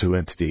those two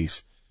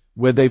entities,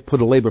 where they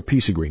put a labor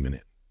peace agreement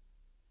in.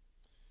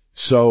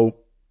 So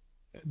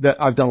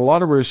that I've done a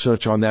lot of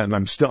research on that, and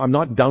I'm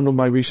not done with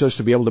my research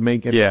to be able to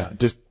make any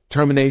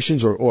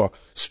determinations or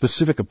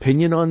specific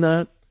opinion on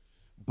that.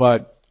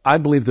 But I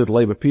believe that the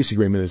labor peace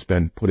agreement has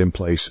been put in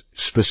place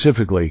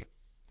specifically,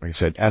 like I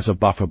said, as a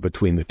buffer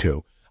between the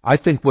two. I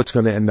think what's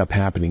going to end up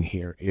happening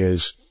here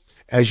is,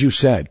 as you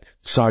said,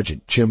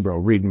 Sargent, Chimbrow,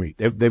 Reed and Reed,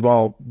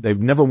 they've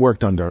never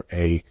worked under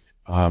a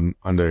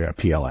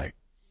PLA.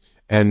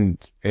 And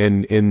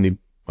in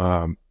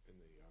the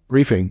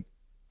briefing,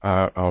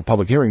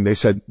 public hearing, they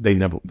said they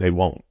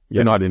won't.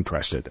 They're not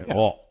interested at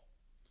all.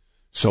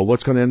 So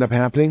what's going to end up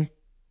happening?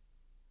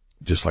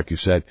 Just like you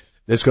said,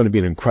 there's going to be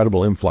an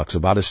incredible influx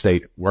of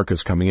out-of-state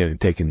workers coming in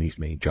and taking these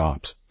main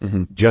jobs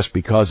just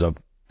because of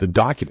the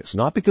documents,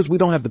 not because we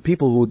don't have the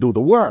people who will do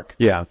the work,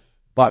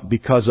 but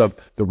because of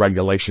the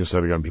regulations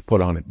that are going to be put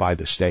on it by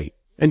the state.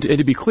 And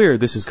to be clear,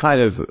 this is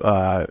kind of,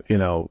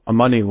 a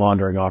money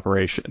laundering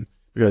operation,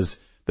 because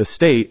the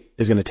state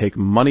is going to take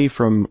money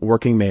from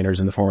working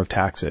Mainers in the form of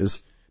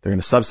taxes. They're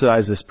going to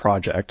subsidize this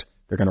project.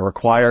 They're going to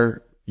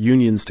require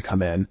unions to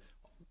come in.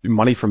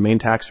 Money from Maine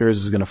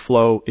taxpayers is going to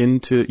flow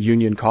into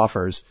union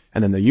coffers,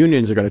 and then the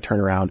unions are going to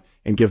turn around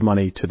and give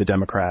money to the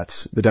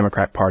Democrats, the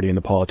Democrat Party, and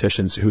the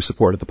politicians who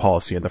supported the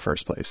policy in the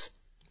first place.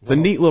 It's a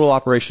neat little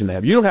operation they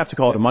have. You don't have to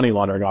call it a money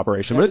laundering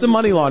operation, but it's a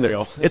money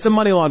laundering. It's a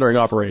money laundering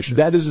operation.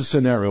 That is a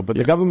scenario, but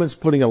the government's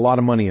putting a lot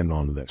of money in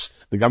on this.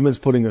 The government's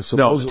putting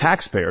No, the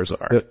taxpayers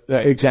are.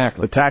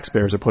 Exactly. The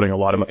taxpayers are putting a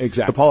lot of money.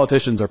 Exactly. The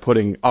politicians are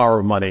putting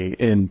our money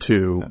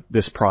into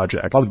this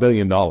project. About $1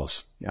 billion.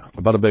 Yeah.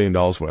 About $1 billion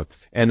worth.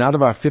 And out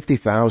of our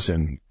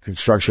 50,000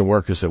 construction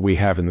workers that we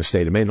have in the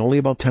state of Maine, only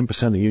about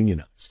 10% are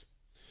unionized.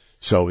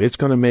 So it's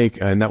going to make,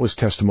 and that was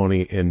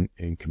testimony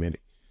in committee.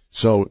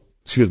 So,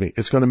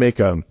 it's going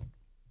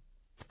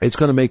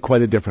to make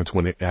quite a difference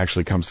when it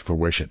actually comes to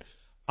fruition.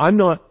 I'm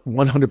not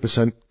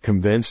 100%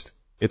 convinced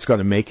it's going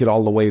to make it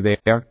all the way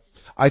there.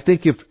 I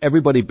think if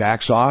everybody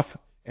backs off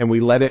and we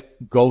let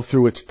it go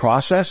through its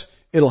process,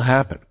 it'll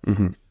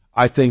happen.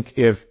 I think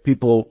if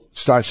people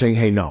start saying,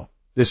 hey, no,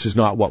 this is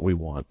not what we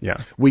want.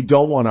 We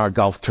don't want our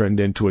Gulf turned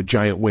into a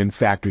giant wind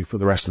factory for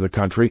the rest of the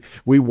country.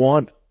 We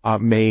want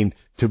Maine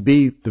to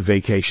be the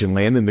vacation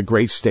land and the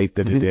great state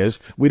that it is.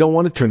 We don't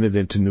want to turn it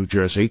into New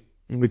Jersey,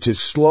 which is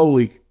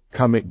slowly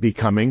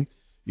becoming,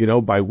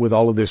 with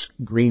all of this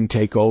green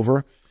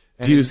takeover.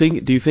 Do you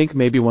think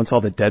maybe once all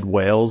the dead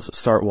whales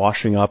start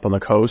washing up on the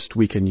coast,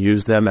 we can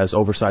use them as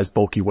oversized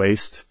bulky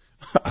waste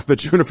up at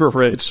Juniper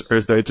Ridge, or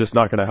is that just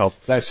not going to help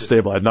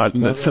stabilize?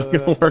 That's not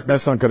going to work.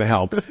 That's not going to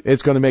help.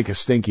 It's going to make a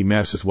stinky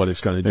mess is what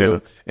it's going to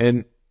do.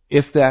 And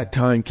if that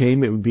time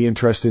came, it would be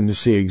interesting to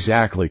see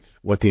exactly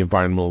what the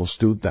environmentalists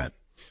do then.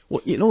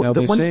 Well, now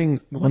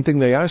one thing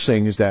they are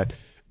saying is that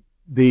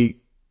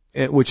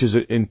which is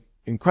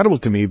incredible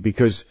to me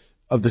because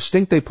of the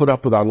stink they put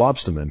up with our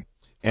lobstermen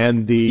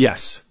and the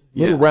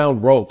little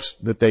round ropes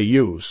that they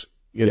use.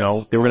 They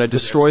were going to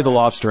destroy the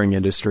lobstering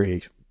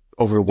industry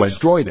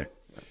destroyed it.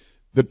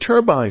 The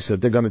turbines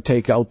that they're going to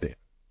take out there,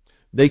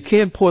 they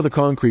can't pour the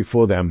concrete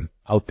for them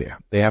out there.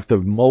 They have to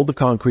mold the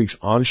concrete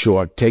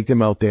onshore, take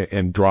them out there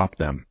and drop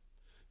them.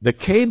 The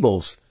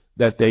cables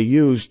that they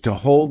use to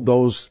hold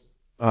those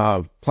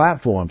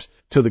platforms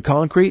to the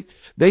concrete,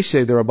 they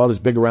say they're about as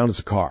big around as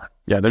a car.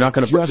 Yeah, they're not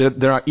going to.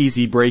 They're not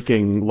easy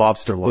breaking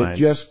lobster lines.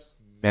 They're just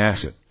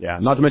massive. Yeah,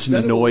 not to mention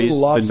the noise.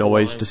 The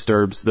noise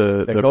disturbs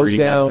the goes breeding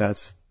down,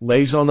 habitats.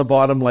 Lays on the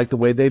bottom like the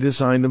way they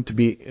designed them to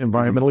be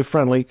environmentally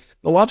friendly.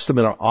 The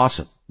lobstermen are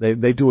awesome.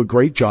 They do a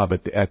great job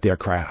at their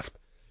craft,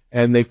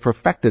 and they've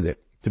perfected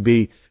it to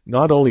be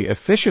not only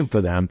efficient for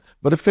them,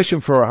 but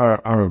efficient for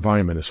our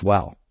environment as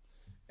well.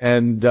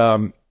 And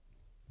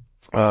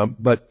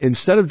but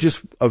instead of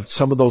just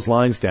some of those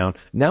lines down,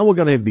 now we're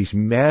going to have these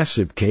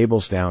massive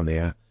cables down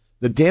there.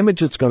 The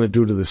damage it's going to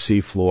do to the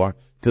seafloor,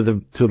 to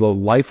the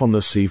life on the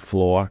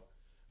seafloor,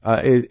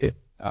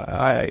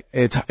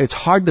 it's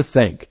hard to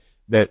think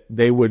that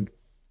they would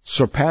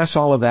surpass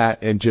all of that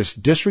and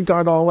just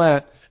disregard all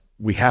that.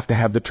 We have to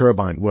have the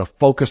turbine. We're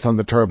focused on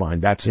the turbine.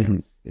 That's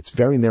it. It's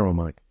very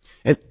narrow-minded.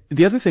 And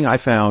the other thing I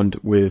found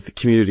with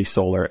community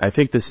solar, I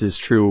think this is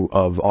true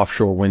of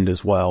offshore wind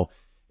as well,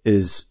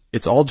 is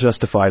it's all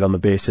justified on the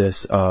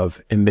basis of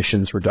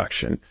emissions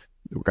reduction.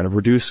 We're going to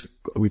reduce,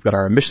 we've got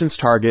our emissions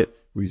target,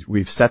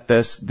 we've set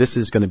this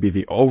is going to be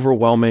the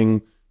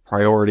overwhelming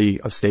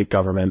priority of state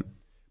government,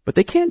 but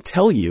they can't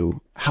tell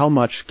you how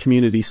much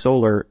community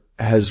solar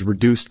has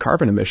reduced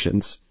carbon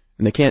emissions,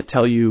 and they can't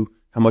tell you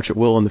how much it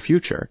will in the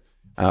future.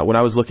 When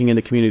I was looking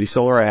into community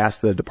solar, I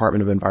asked the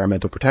Department of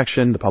Environmental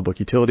Protection, the Public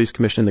Utilities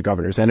Commission, the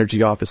Governor's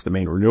Energy Office, the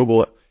Maine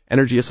Renewable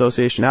Energy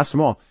Association, asked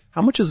them all,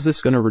 how much is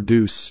this going to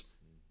reduce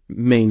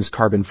Maine's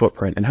carbon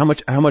footprint, and how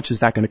much is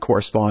that going to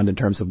correspond in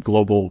terms of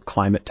global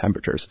climate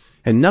temperatures?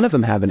 And none of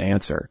them have an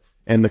answer.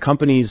 And the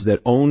companies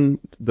that own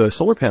the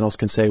solar panels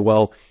can say,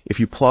 well,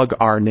 if you plug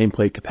our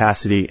nameplate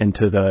capacity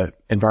into the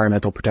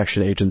Environmental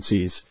Protection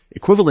Agency's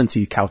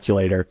equivalency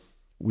calculator,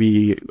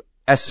 we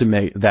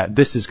estimate that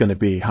this is going to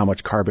be how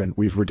much carbon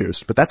we've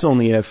reduced. But that's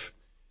only if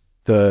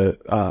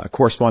the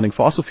corresponding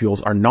fossil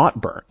fuels are not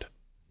burned,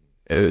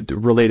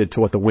 related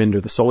to what the wind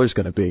or the solar is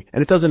going to be.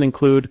 And it doesn't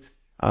include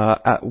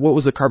what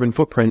was the carbon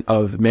footprint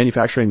of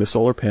manufacturing the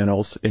solar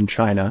panels in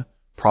China,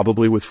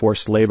 probably with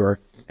forced labor,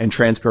 and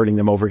transporting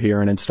them over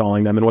here and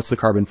installing them, and what's the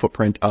carbon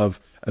footprint of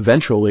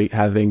eventually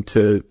having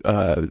to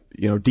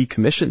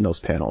decommission those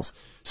panels.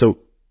 So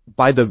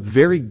by the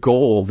very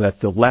goal that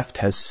the left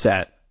has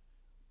set,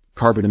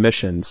 carbon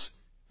emissions,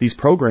 these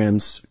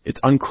programs, it's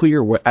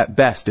unclear, at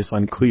best it's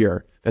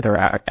unclear that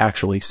they're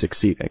actually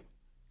succeeding.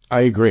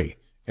 I agree.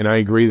 And I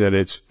agree that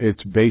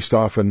it's based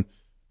off in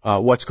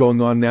what's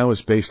going on now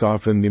is based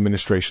off in the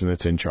administration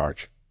that's in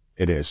charge.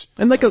 It is.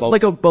 And like a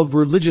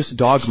religious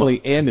dogma.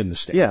 Actually, and in the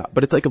state. Yeah,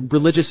 but it's like a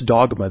religious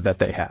dogma that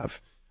they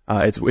have.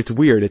 It's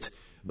weird. It's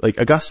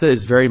like Augusta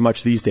is very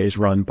much these days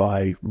run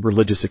by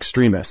religious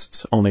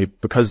extremists, only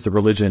because the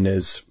religion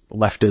is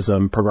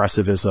leftism,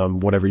 progressivism,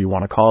 whatever you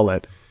want to call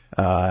it.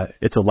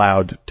 It's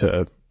allowed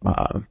to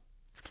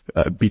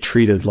be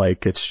treated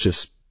like it's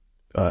just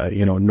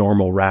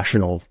normal,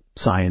 rational,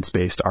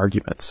 science-based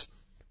arguments.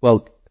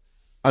 Well,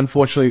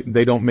 unfortunately,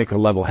 they don't make a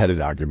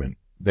level-headed argument.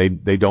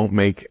 They don't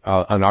make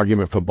an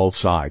argument for both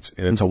sides.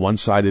 And it's a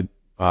one-sided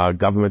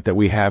government that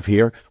we have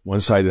here,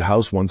 one-sided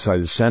House,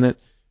 one-sided Senate.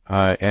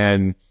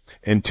 And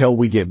until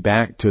we get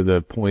back to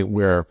the point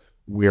where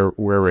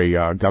we're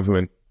a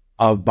government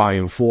of, by,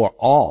 and for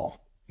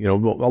all, a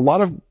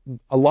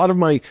lot of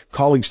my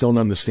colleagues don't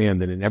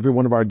understand that in every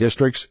one of our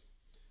districts,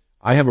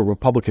 I have a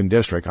Republican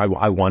district.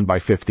 I won by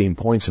 15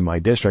 points in my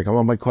district. I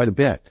won by quite a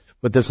bit.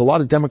 But there's a lot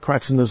of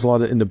Democrats and there's a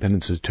lot of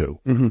independents too.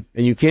 Mm-hmm.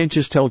 And you can't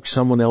just tell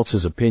someone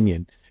else's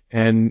opinion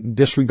and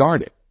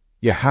disregard it.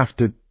 You have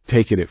to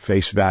take it at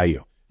face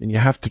value, and you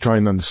have to try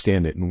and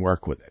understand it and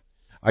work with it.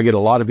 I get a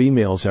lot of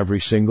emails every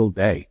single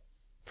day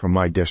from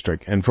my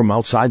district and from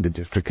outside the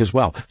district as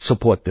well.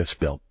 Support this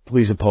bill.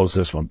 Please oppose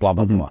this one, blah,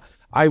 blah, blah.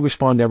 I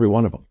respond to every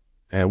one of them,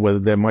 and whether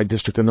they're my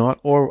district or not,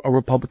 or a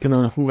Republican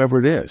or whoever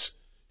it is,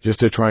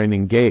 just to try and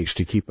engage,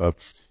 to keep a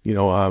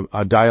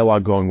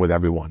dialogue going with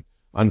everyone.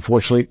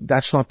 Unfortunately,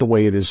 that's not the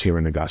way it is here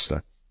in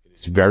Augusta.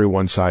 It's very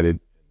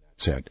one-sided.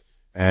 That's it.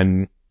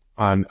 And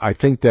I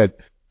think that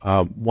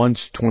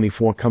once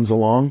 24 comes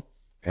along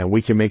and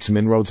we can make some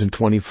inroads in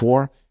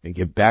 24 and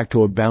get back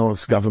to a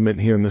balanced government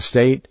here in the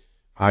state,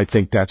 I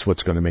think that's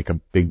what's going to make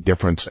a big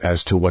difference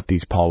as to what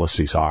these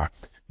policies are.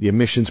 The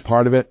emissions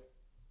part of it,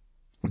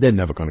 they're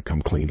never going to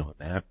come clean on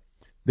that.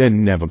 They're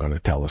never going to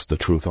tell us the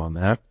truth on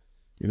that.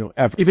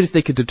 Ever. Even if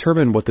they could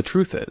determine what the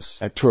truth is.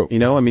 That's true.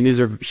 These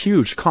are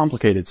huge,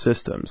 complicated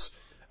systems.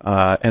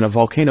 And a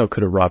volcano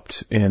could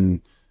erupt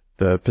in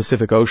the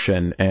Pacific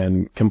Ocean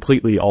and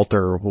completely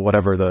alter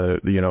whatever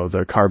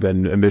the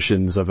carbon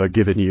emissions of a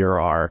given year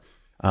are.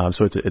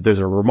 So there's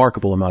a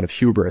remarkable amount of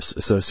hubris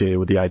associated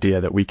with the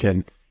idea that we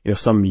can,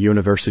 some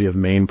University of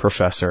Maine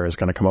professor is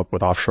going to come up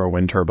with offshore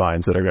wind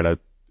turbines that are going to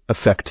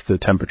affect the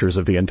temperatures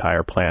of the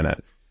entire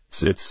planet.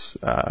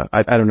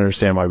 I don't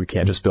understand why we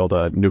can't just build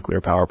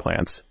nuclear power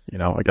plants. I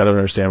don't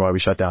understand why we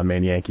shut down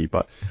Maine Yankee,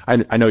 but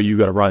I know you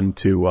got to run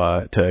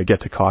to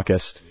get to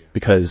caucus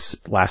because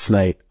last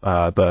night,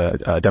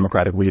 the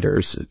Democratic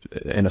leaders,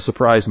 in a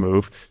surprise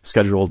move,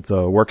 scheduled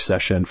the work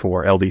session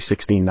for LD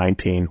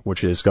 1619,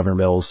 which is Governor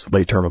Mills'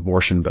 late term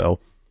abortion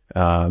bill.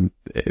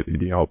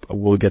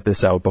 We'll get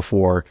this out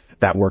before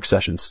that work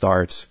session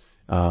starts.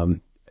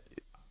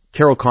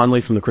 Carol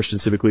Conley from the Christian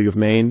Civic League of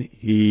Maine,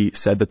 he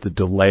said that the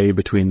delay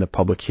between the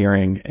public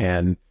hearing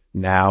and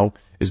now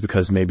is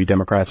because maybe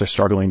Democrats are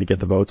struggling to get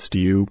the votes. Do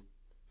you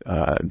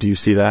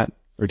see that?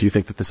 Or do you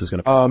think that this is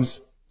going to pass?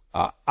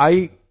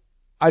 I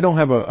don't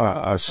have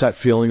a set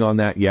feeling on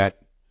that yet.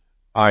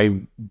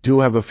 I do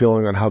have a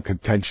feeling on how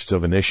contentious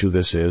of an issue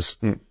this is.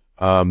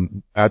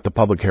 At the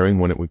public hearing,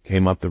 when it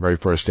came up the very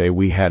first day,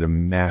 we had a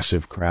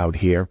massive crowd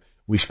here.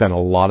 We spent a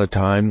lot of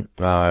time,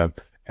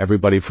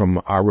 everybody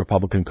from our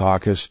Republican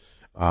caucus,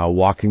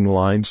 walking the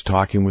lines,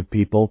 talking with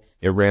people.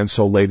 It ran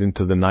so late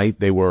into the night.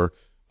 They were,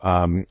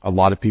 a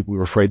lot of people, we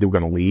were afraid they were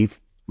going to leave.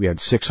 We had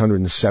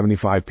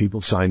 675 people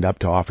signed up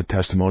to offer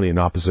testimony in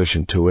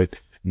opposition to it.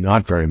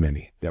 Not very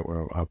many that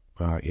were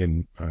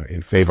in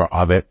favor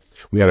of it.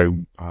 We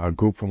had a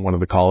group from one of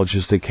the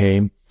colleges that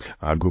came.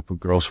 A group of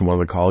girls from one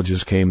of the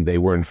colleges came. They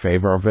were in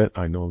favor of it,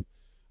 I know.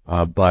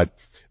 But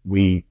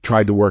we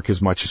tried to work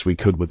as much as we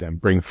could with them,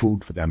 bring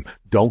food for them.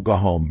 Don't go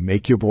home.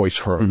 Make your voice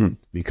heard,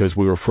 because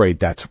we were afraid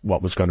that's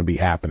what was going to be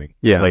happening.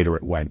 Yeah. Later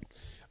it went.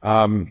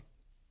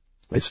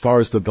 As far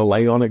as the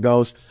delay on it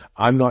goes,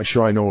 I'm not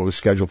sure. I know it was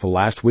scheduled for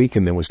last week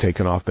and then was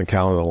taken off the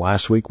calendar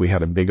last week. We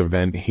had a big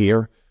event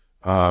here,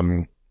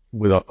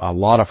 with a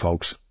lot of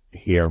folks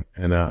here,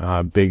 and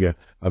a big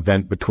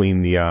event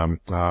between the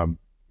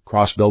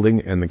Cross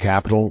Building and the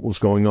Capitol was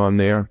going on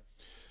there.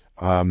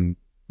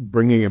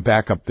 Bringing it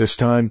back up this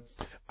time,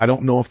 I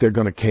don't know if they're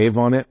going to cave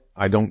on it.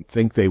 I don't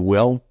think they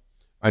will.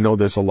 I know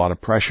there's a lot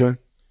of pressure.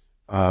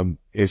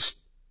 It's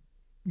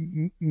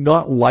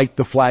not like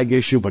the flag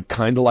issue, but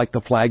kind of like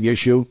the flag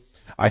issue.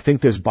 I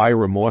think there's buyer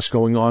remorse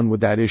going on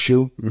with that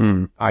issue.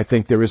 I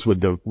think there is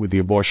with the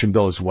abortion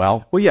bill as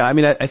well. Well, yeah, I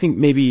mean, I think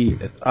maybe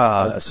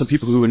some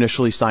people who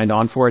initially signed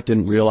on for it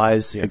didn't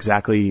realize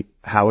exactly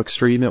how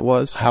extreme it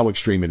was. How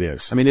extreme it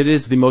is. I mean, it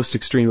is the most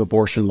extreme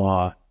abortion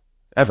law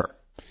ever.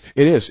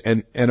 It is,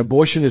 and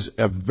abortion is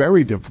a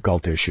very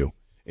difficult issue.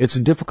 It's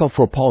difficult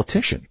for a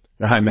politician,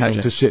 I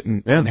imagine, to sit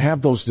and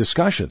have those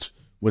discussions.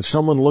 When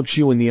someone looks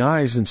you in the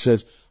eyes and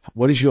says,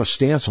 "What is your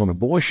stance on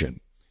abortion?"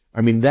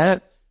 I mean,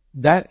 that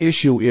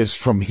issue is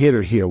from here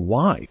to here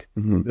wide.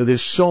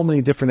 There's so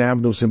many different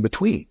avenues in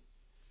between,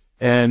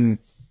 and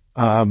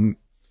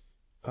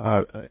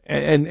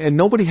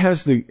nobody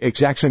has the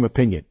exact same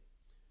opinion.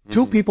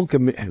 Two people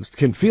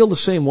can feel the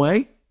same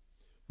way,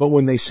 but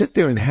when they sit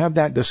there and have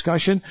that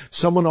discussion,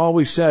 someone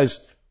always says,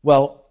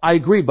 "Well, I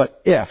agree,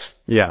 but if."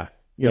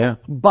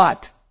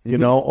 But,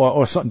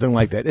 or something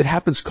like that. It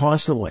happens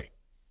constantly,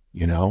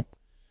 and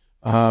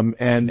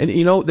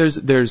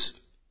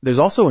there's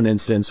also an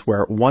instance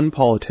where one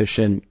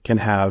politician can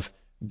have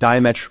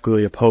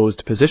diametrically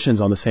opposed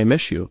positions on the same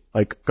issue,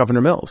 like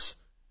Governor Mills.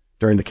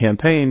 During the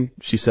campaign,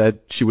 she said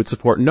she would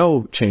support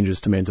no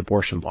changes to Maine's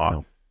abortion law.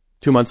 No.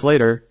 2 months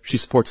later, she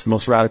supports the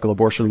most radical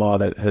abortion law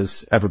that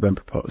has ever been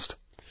proposed.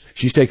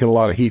 She's taken a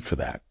lot of heat for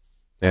that,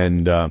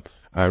 and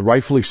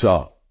rightfully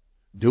so.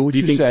 Do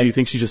you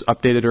think she just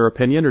updated her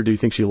opinion, or do you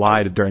think she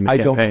lied during the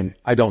campaign?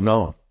 I don't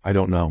know.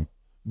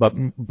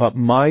 But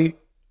my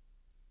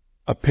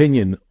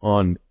opinion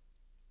on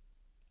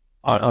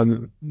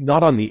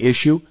not on the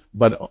issue,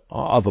 but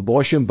of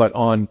abortion, but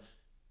on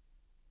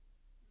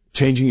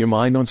changing your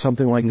mind on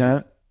something like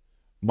that.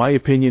 My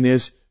opinion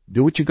is,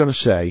 do what you're going to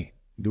say.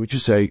 Do what you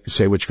say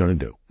what you're going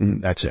to do.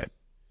 That's it.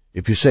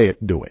 If you say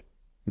it, do it.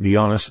 Be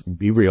honest,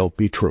 be real,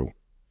 be true.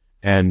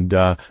 And,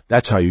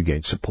 that's how you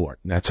gain support.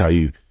 And that's how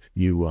you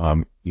get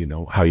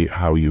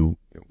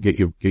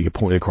your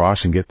point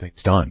across and get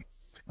things done.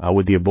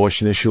 With the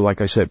abortion issue,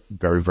 like I said,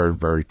 very, very,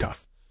 very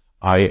tough.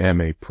 I am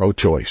a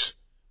pro-choice.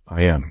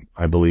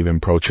 I believe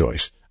in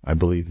pro-choice. I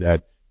believe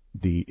that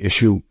the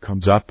issue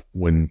comes up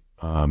when,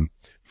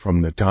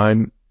 from the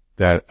time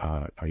that,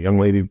 a young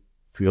lady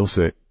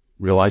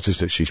realizes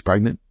that she's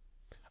pregnant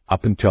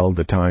up until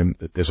the time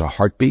that there's a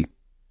heartbeat.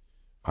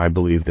 I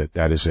believe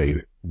that is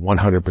a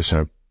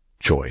 100%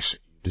 choice.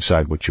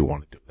 Decide what you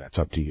want to do. That's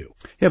up to you.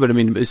 Yeah, but I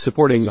mean,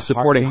 supporting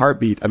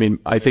heartbeat. I mean,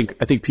 I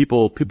think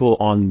people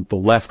on the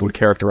left would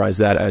characterize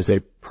that as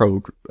a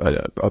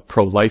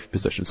pro-life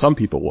position. Some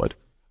people would.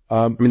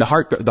 I mean,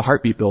 the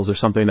heartbeat bills are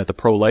something that the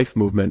pro-life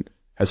movement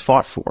has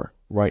fought for.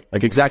 Right.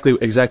 Like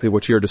exactly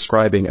what you're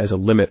describing as a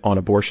limit on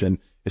abortion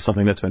is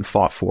something that's been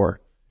fought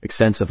for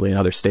extensively in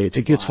other states.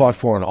 It gets fought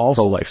for in all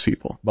pro-life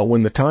people. But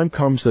when the time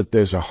comes that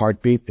there's a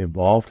heartbeat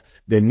involved,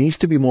 there needs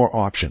to be more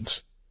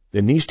options.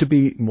 There needs to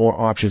be more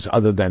options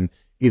other than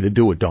either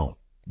do or don't.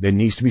 There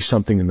needs to be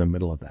something in the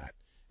middle of that.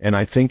 And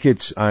I think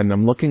and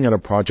I'm looking at a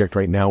project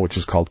right now which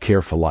is called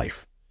Care for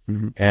Life.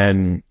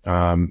 And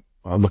I'm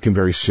looking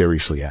very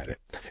seriously at it.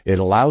 It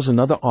allows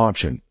another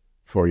option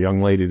for a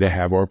young lady to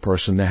have or a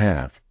person to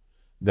have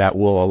that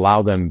will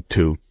allow them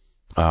to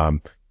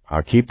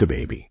keep the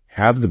baby,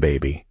 have the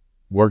baby,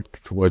 work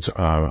towards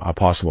a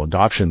possible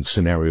adoption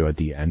scenario at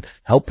the end,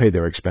 help pay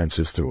their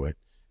expenses through it,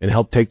 and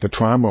help take the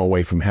trauma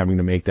away from having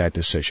to make that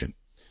decision.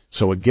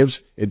 So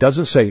it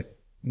doesn't say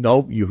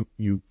no,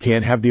 you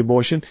can't have the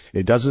abortion.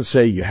 It doesn't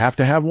say you have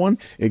to have one.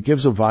 It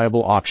gives a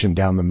viable option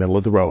down the middle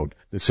of the road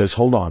that says,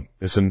 hold on,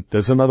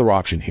 there's another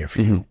option here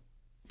for you.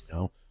 You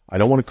know, I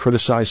don't want to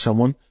criticize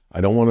someone.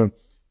 I don't want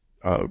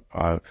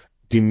to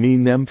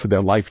demean them for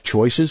their life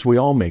choices. We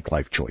all make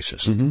life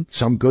choices.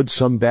 Some good,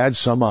 some bad,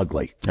 some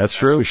ugly. That's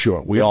true. For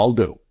sure. We all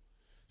do.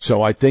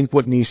 So I think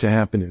what needs to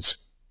happen is,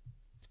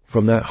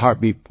 from that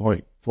heartbeat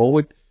point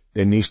forward,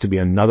 there needs to be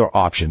another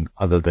option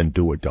other than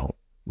do or don't.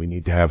 We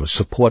need to have a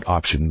support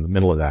option in the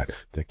middle of that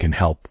can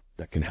help.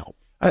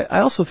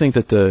 I also think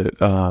that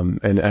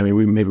and I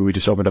mean, maybe we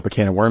just opened up a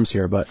can of worms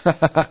here, but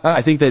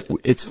I think that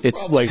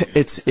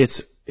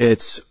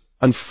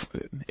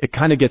it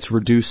kind of gets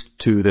reduced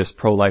to this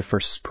pro-life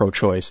versus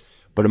pro-choice.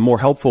 But a more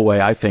helpful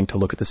way, I think, to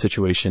look at the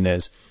situation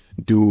is,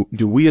 do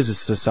we as a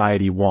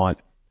society want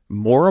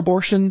more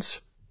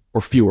abortions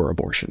or fewer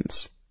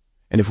abortions?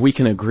 And if we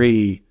can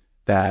agree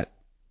that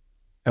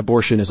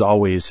abortion is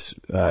always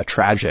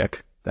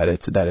tragic, that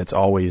it's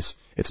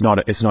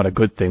not a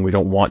good thing, we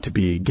don't want to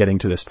be getting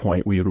to this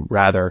point,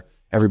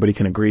 everybody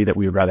can agree that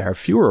we would rather have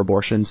fewer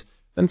abortions,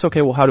 then it's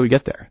okay. Well, how do we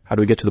get there? How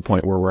do we get to the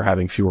point where we're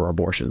having fewer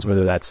abortions,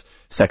 whether that's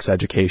sex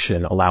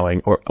education,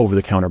 allowing, or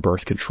over-the-counter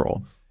birth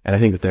control? And I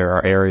think that there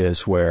are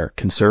areas where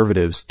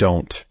conservatives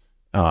don't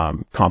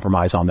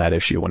compromise on that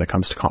issue when it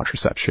comes to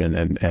contraception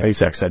and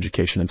sex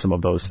education and some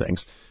of those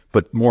things.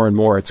 But more and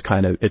more, it's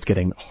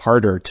getting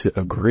harder to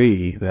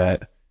agree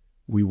that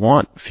we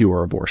want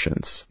fewer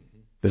abortions.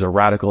 There's a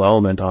radical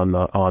element on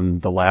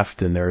the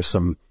left, and there's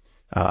some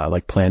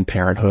like Planned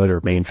Parenthood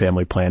or Maine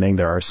Family Planning.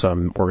 There are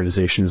some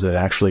organizations that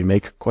actually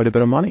make quite a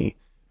bit of money,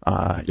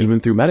 even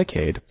through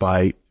Medicaid,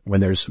 when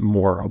there's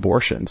more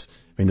abortions.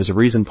 I mean, there's a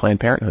reason Planned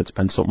Parenthood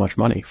spends so much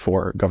money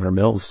for Governor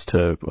Mills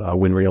to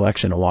win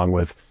re-election, along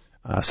with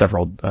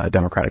several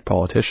Democratic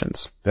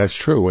politicians. That's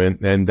true,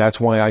 and that's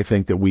why I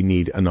think that we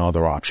need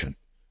another option.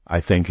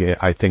 I think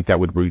that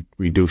would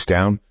reduce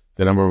down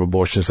the number of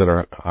abortions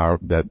that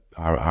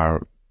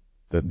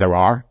there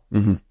are,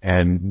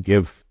 and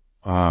give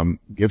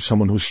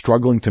someone who's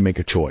struggling to make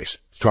a choice,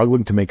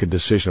 struggling to make a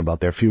decision about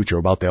their future,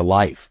 about their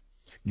life,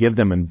 give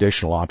them an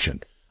additional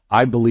option.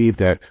 I believe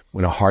that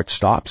when a heart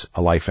stops,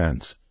 a life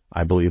ends.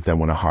 I believe that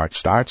when a heart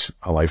starts,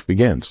 a life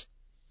begins.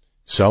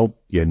 So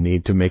you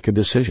need to make a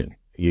decision.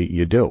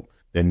 You do.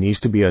 There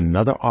needs to be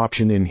another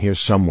option in here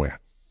somewhere.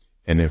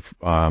 And if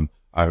our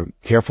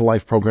Care for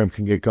Life program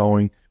can get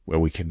going, where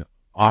we can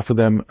offer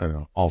them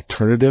an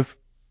alternative,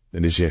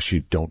 that is, yes, you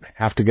don't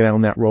have to get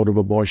down that road of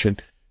abortion.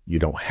 You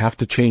don't have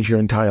to change your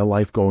entire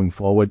life going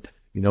forward.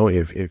 You know,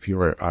 if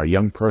you're a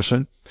young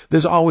person,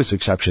 there's always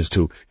exceptions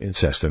to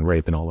incest and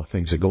rape and all the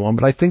things that go on.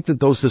 But I think that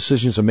those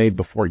decisions are made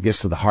before it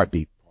gets to the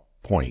heartbeat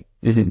point,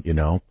 you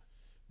know.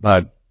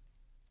 But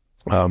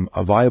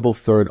a viable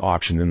third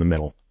option in the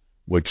middle,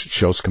 which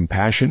shows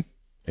compassion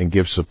and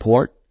gives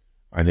support,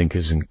 I think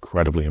is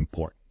incredibly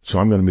important. So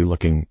I'm going to be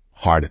looking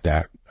hard at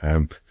that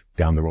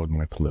down the road in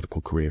my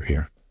political career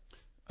here.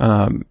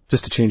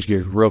 Just to change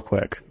gears real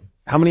quick,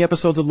 how many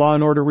episodes of Law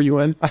and Order were you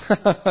in?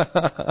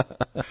 A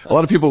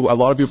lot of people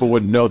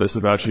wouldn't know this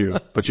about you,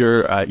 but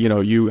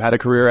you had a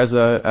career as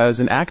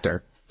an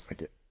actor.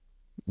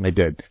 I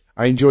did.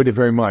 I enjoyed it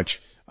very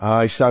much.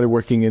 I started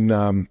working in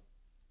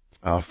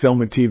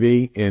film and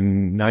TV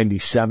in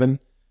 '97.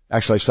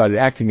 Actually, I started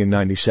acting in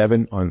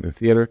 '97 on the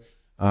theater.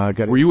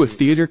 Were you a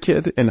theater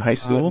kid in high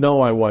school?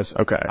 No, I was.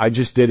 Okay. I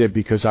just did it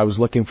because I was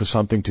looking for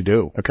something to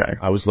do. Okay.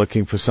 I was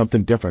looking for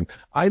something different.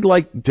 I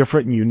like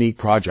different and unique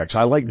projects.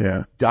 I like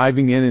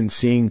diving in and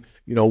seeing,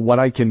 what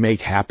I can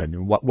make happen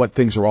and what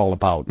things are all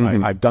about.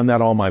 I've done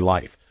that all my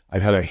life.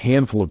 I've had a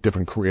handful of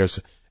different careers,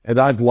 and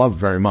I've loved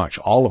very much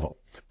all of them.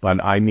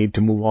 But I need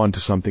to move on to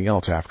something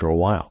else after a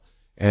while.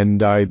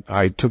 And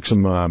I took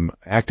some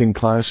acting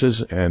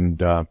classes and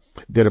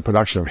did a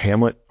production of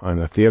Hamlet on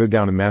a theater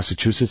down in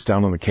Massachusetts,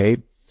 down on the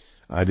Cape.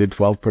 I did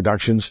 12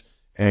 productions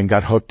and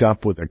got hooked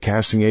up with a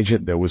casting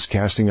agent that was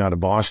casting out of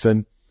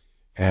Boston.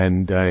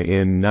 And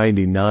in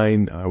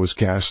 '99, I was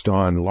cast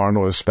on Law &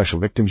 Order Special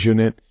Victims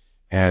Unit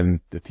and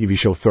the TV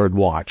show Third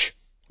Watch,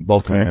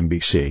 both on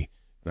NBC.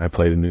 And I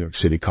played a New York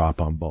City cop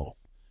on both.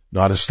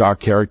 Not a star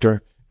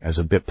character, as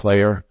a bit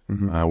player.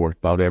 I worked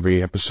about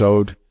every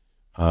episode.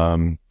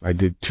 I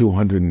did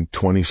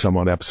 220 some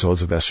odd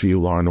episodes of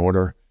SVU Law &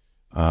 Order,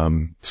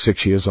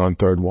 6 years on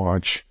Third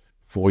Watch,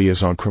 4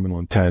 years on Criminal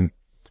Intent.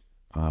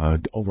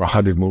 Over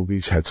 100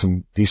 movies, had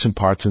some decent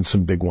parts in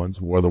some big ones,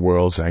 War of the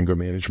Worlds, Anger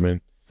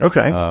Management.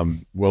 Okay.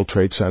 World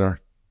Trade Center.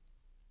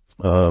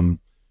 The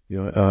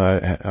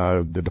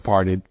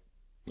Departed.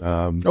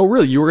 Oh,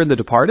 really? You were in The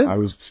Departed?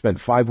 I spent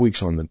 5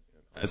 weeks on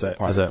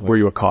were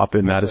you a cop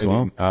in that as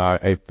well?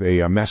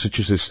 A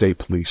Massachusetts State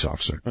Police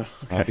officer.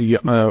 Okay.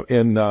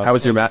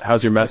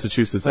 How's your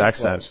Massachusetts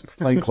accent?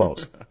 Plain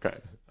clothes. Okay.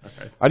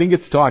 I didn't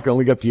get to talk. I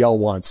only got to yell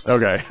once.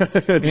 Okay.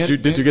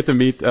 Did you get to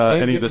meet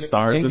any of the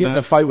stars? And get in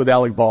a fight with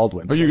Alec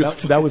Baldwin. Oh,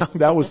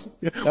 that was.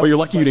 Well, you're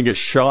lucky you didn't get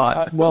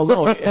shot. Well,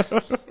 no.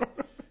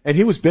 And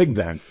he was big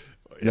then.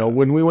 You know,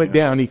 when we went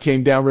down, he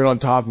came down right on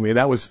top of me.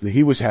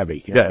 He was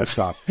heavy. Yeah.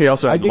 Stop. He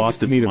also had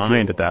lost his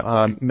mind at that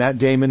point. Matt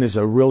Damon is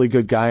a really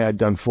good guy. I'd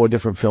done 4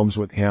 different films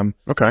with him.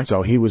 Okay.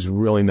 So he was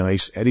really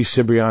nice. Eddie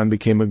Cibrian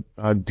became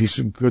a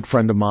decent, good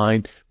friend of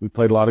mine. We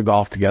played a lot of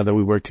golf together.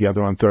 We worked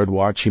together on Third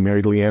Watch. He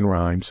married Leanne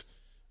Rimes.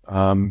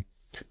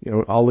 You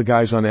know, all the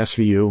guys on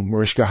SVU,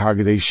 Mariska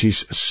Hargitay,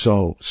 she's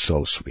so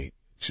sweet.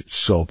 She's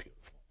so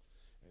beautiful.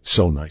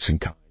 So nice and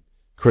kind.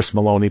 Chris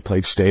Maloney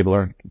played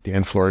Stabler.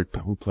 Dan Floric,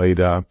 who played,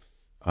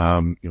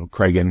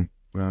 Craigan.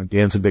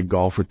 Dan's a big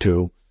golfer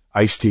too.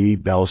 Ice-T,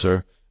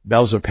 Belzer.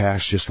 Belzer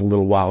passed just a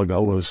little while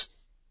ago.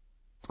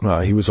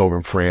 He was over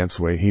in France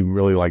where he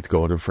really liked to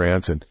go to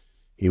France, and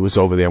he was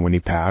over there when he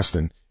passed,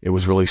 and it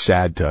was really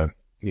sad to,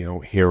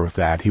 hear of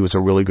that. He was a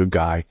really good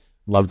guy.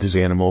 Loved his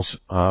animals,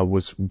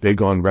 was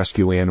big on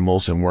rescue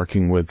animals and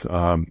working with,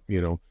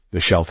 the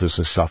shelters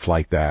and stuff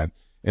like that.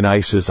 And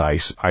Ice is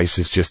Ice. Ice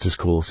is just as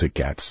cool as it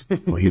gets.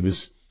 Well, he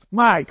was,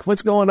 Mike,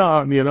 what's going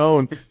on?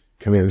 And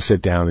come in and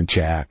sit down and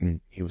chat. And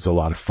he was a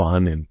lot of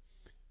fun.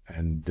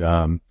 And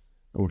I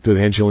worked with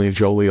Angelina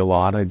Jolie a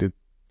lot. I did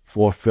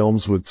 4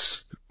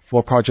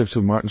 projects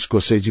with Martin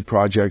Scorsese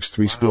projects,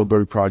 3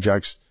 Spielberg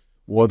projects.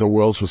 War of the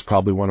Worlds was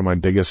probably one of my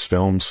biggest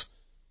films.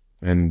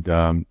 And,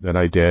 that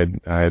I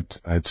did. I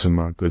had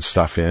some good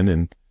stuff in,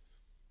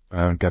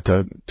 and, got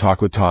to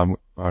talk with Tom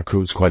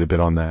Cruise quite a bit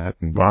on that.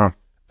 And,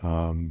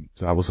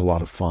 so that was a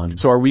lot of fun.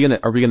 So are we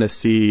gonna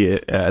see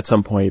at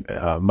some point,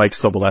 Mike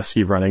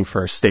Soboleski running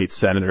for a state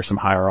senate or some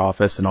higher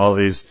office, and all of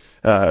these,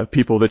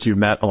 people that you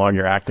met along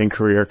your acting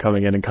career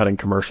coming in and cutting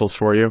commercials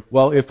for you?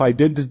 Well, if I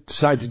did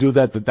decide to do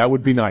that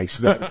would be nice.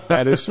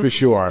 That is for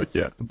sure.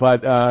 Yeah.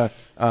 But,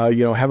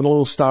 having a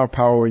little star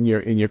power in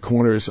your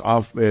corner is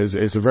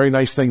a very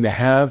nice thing to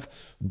have,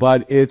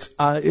 but it's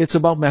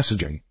about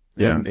messaging.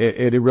 Yeah. And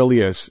it really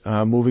is.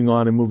 Moving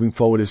on and moving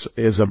forward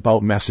is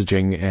about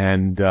messaging.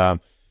 And,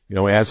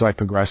 as I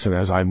progress and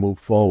as I move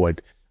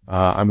forward,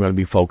 I'm going to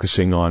be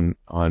focusing on,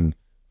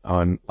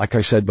 like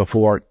I said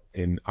before,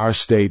 in our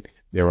state,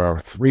 there are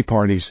 3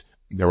 parties.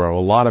 There are a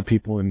lot of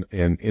people in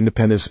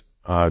independents,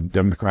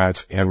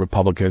 Democrats and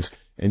Republicans,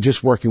 and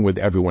just working with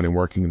everyone and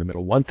working in the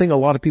middle. One thing a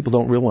lot of people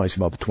don't realize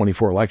about the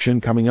 24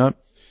 election coming up,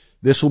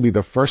 this will be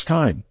the first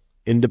time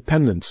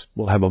independents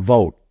will have a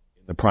vote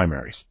in the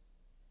primaries.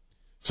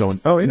 So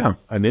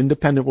an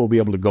independent will be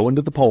able to go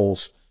into the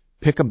polls,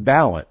 pick a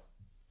ballot,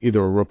 either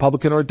a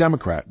Republican or a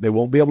Democrat. They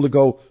won't be able to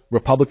go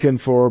Republican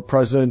for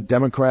president,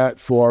 Democrat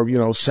for,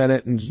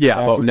 Senate. And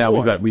but now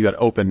we've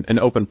got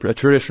a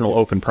traditional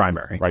open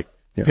primary. Right.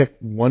 Yeah. Pick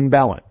one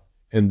ballot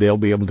and they'll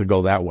be able to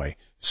go that way.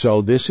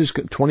 So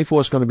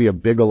 24 is going to be a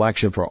big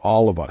election for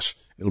all of us.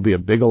 It'll be a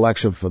big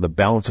election for the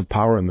balance of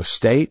power in the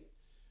state.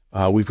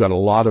 We've got a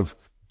lot of,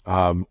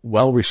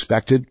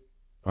 well-respected,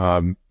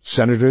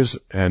 senators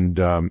and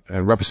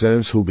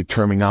representatives who will be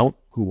terming out,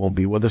 who won't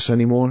be with us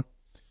anymore.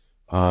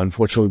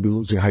 Unfortunately, we'll be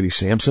losing Heidi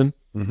Sampson,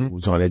 who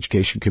was on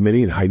Education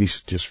Committee, and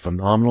Heidi's just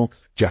phenomenal.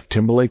 Jeff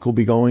Timberlake will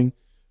be going.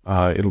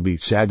 It'll be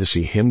sad to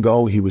see him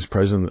go. He was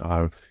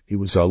he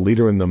was a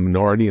leader in the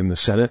minority in the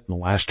Senate in the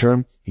last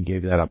term. He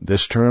gave that up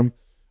this term.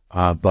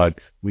 But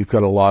we've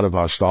got a lot of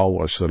our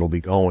stalwarts that'll be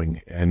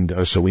going.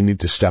 And, so we need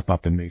to step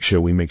up and make sure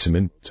we make some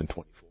inputs in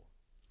 24.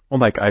 Well,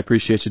 Mike, I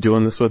appreciate you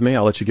doing this with me.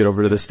 I'll let you get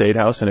over to the State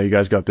House. I know you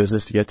guys got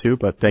business to get to,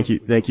 but thank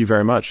you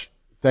very much.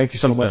 Thank you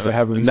so much for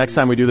having me. Next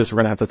time we do this, we're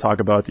going to have to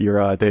talk about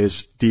your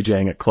days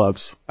DJing at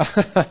clubs.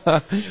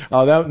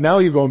 Now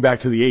you're going back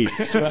to the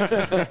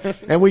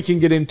 80s. And we can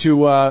get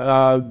into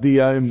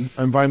the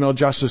environmental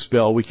justice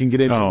bill. We can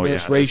get into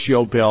this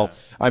ratio bill.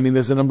 I mean,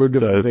 there's a number of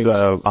different things.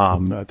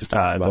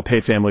 The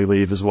paid family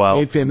leave as well.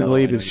 Paid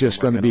family leave is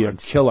just going to be a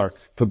killer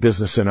for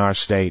business in our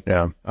state.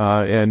 Yeah.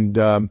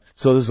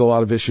 So there's a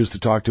lot of issues to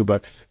talk to,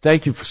 but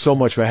thank you so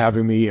much for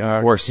having me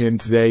in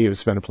today.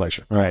 It's been a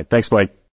pleasure. All right. Thanks, Mike.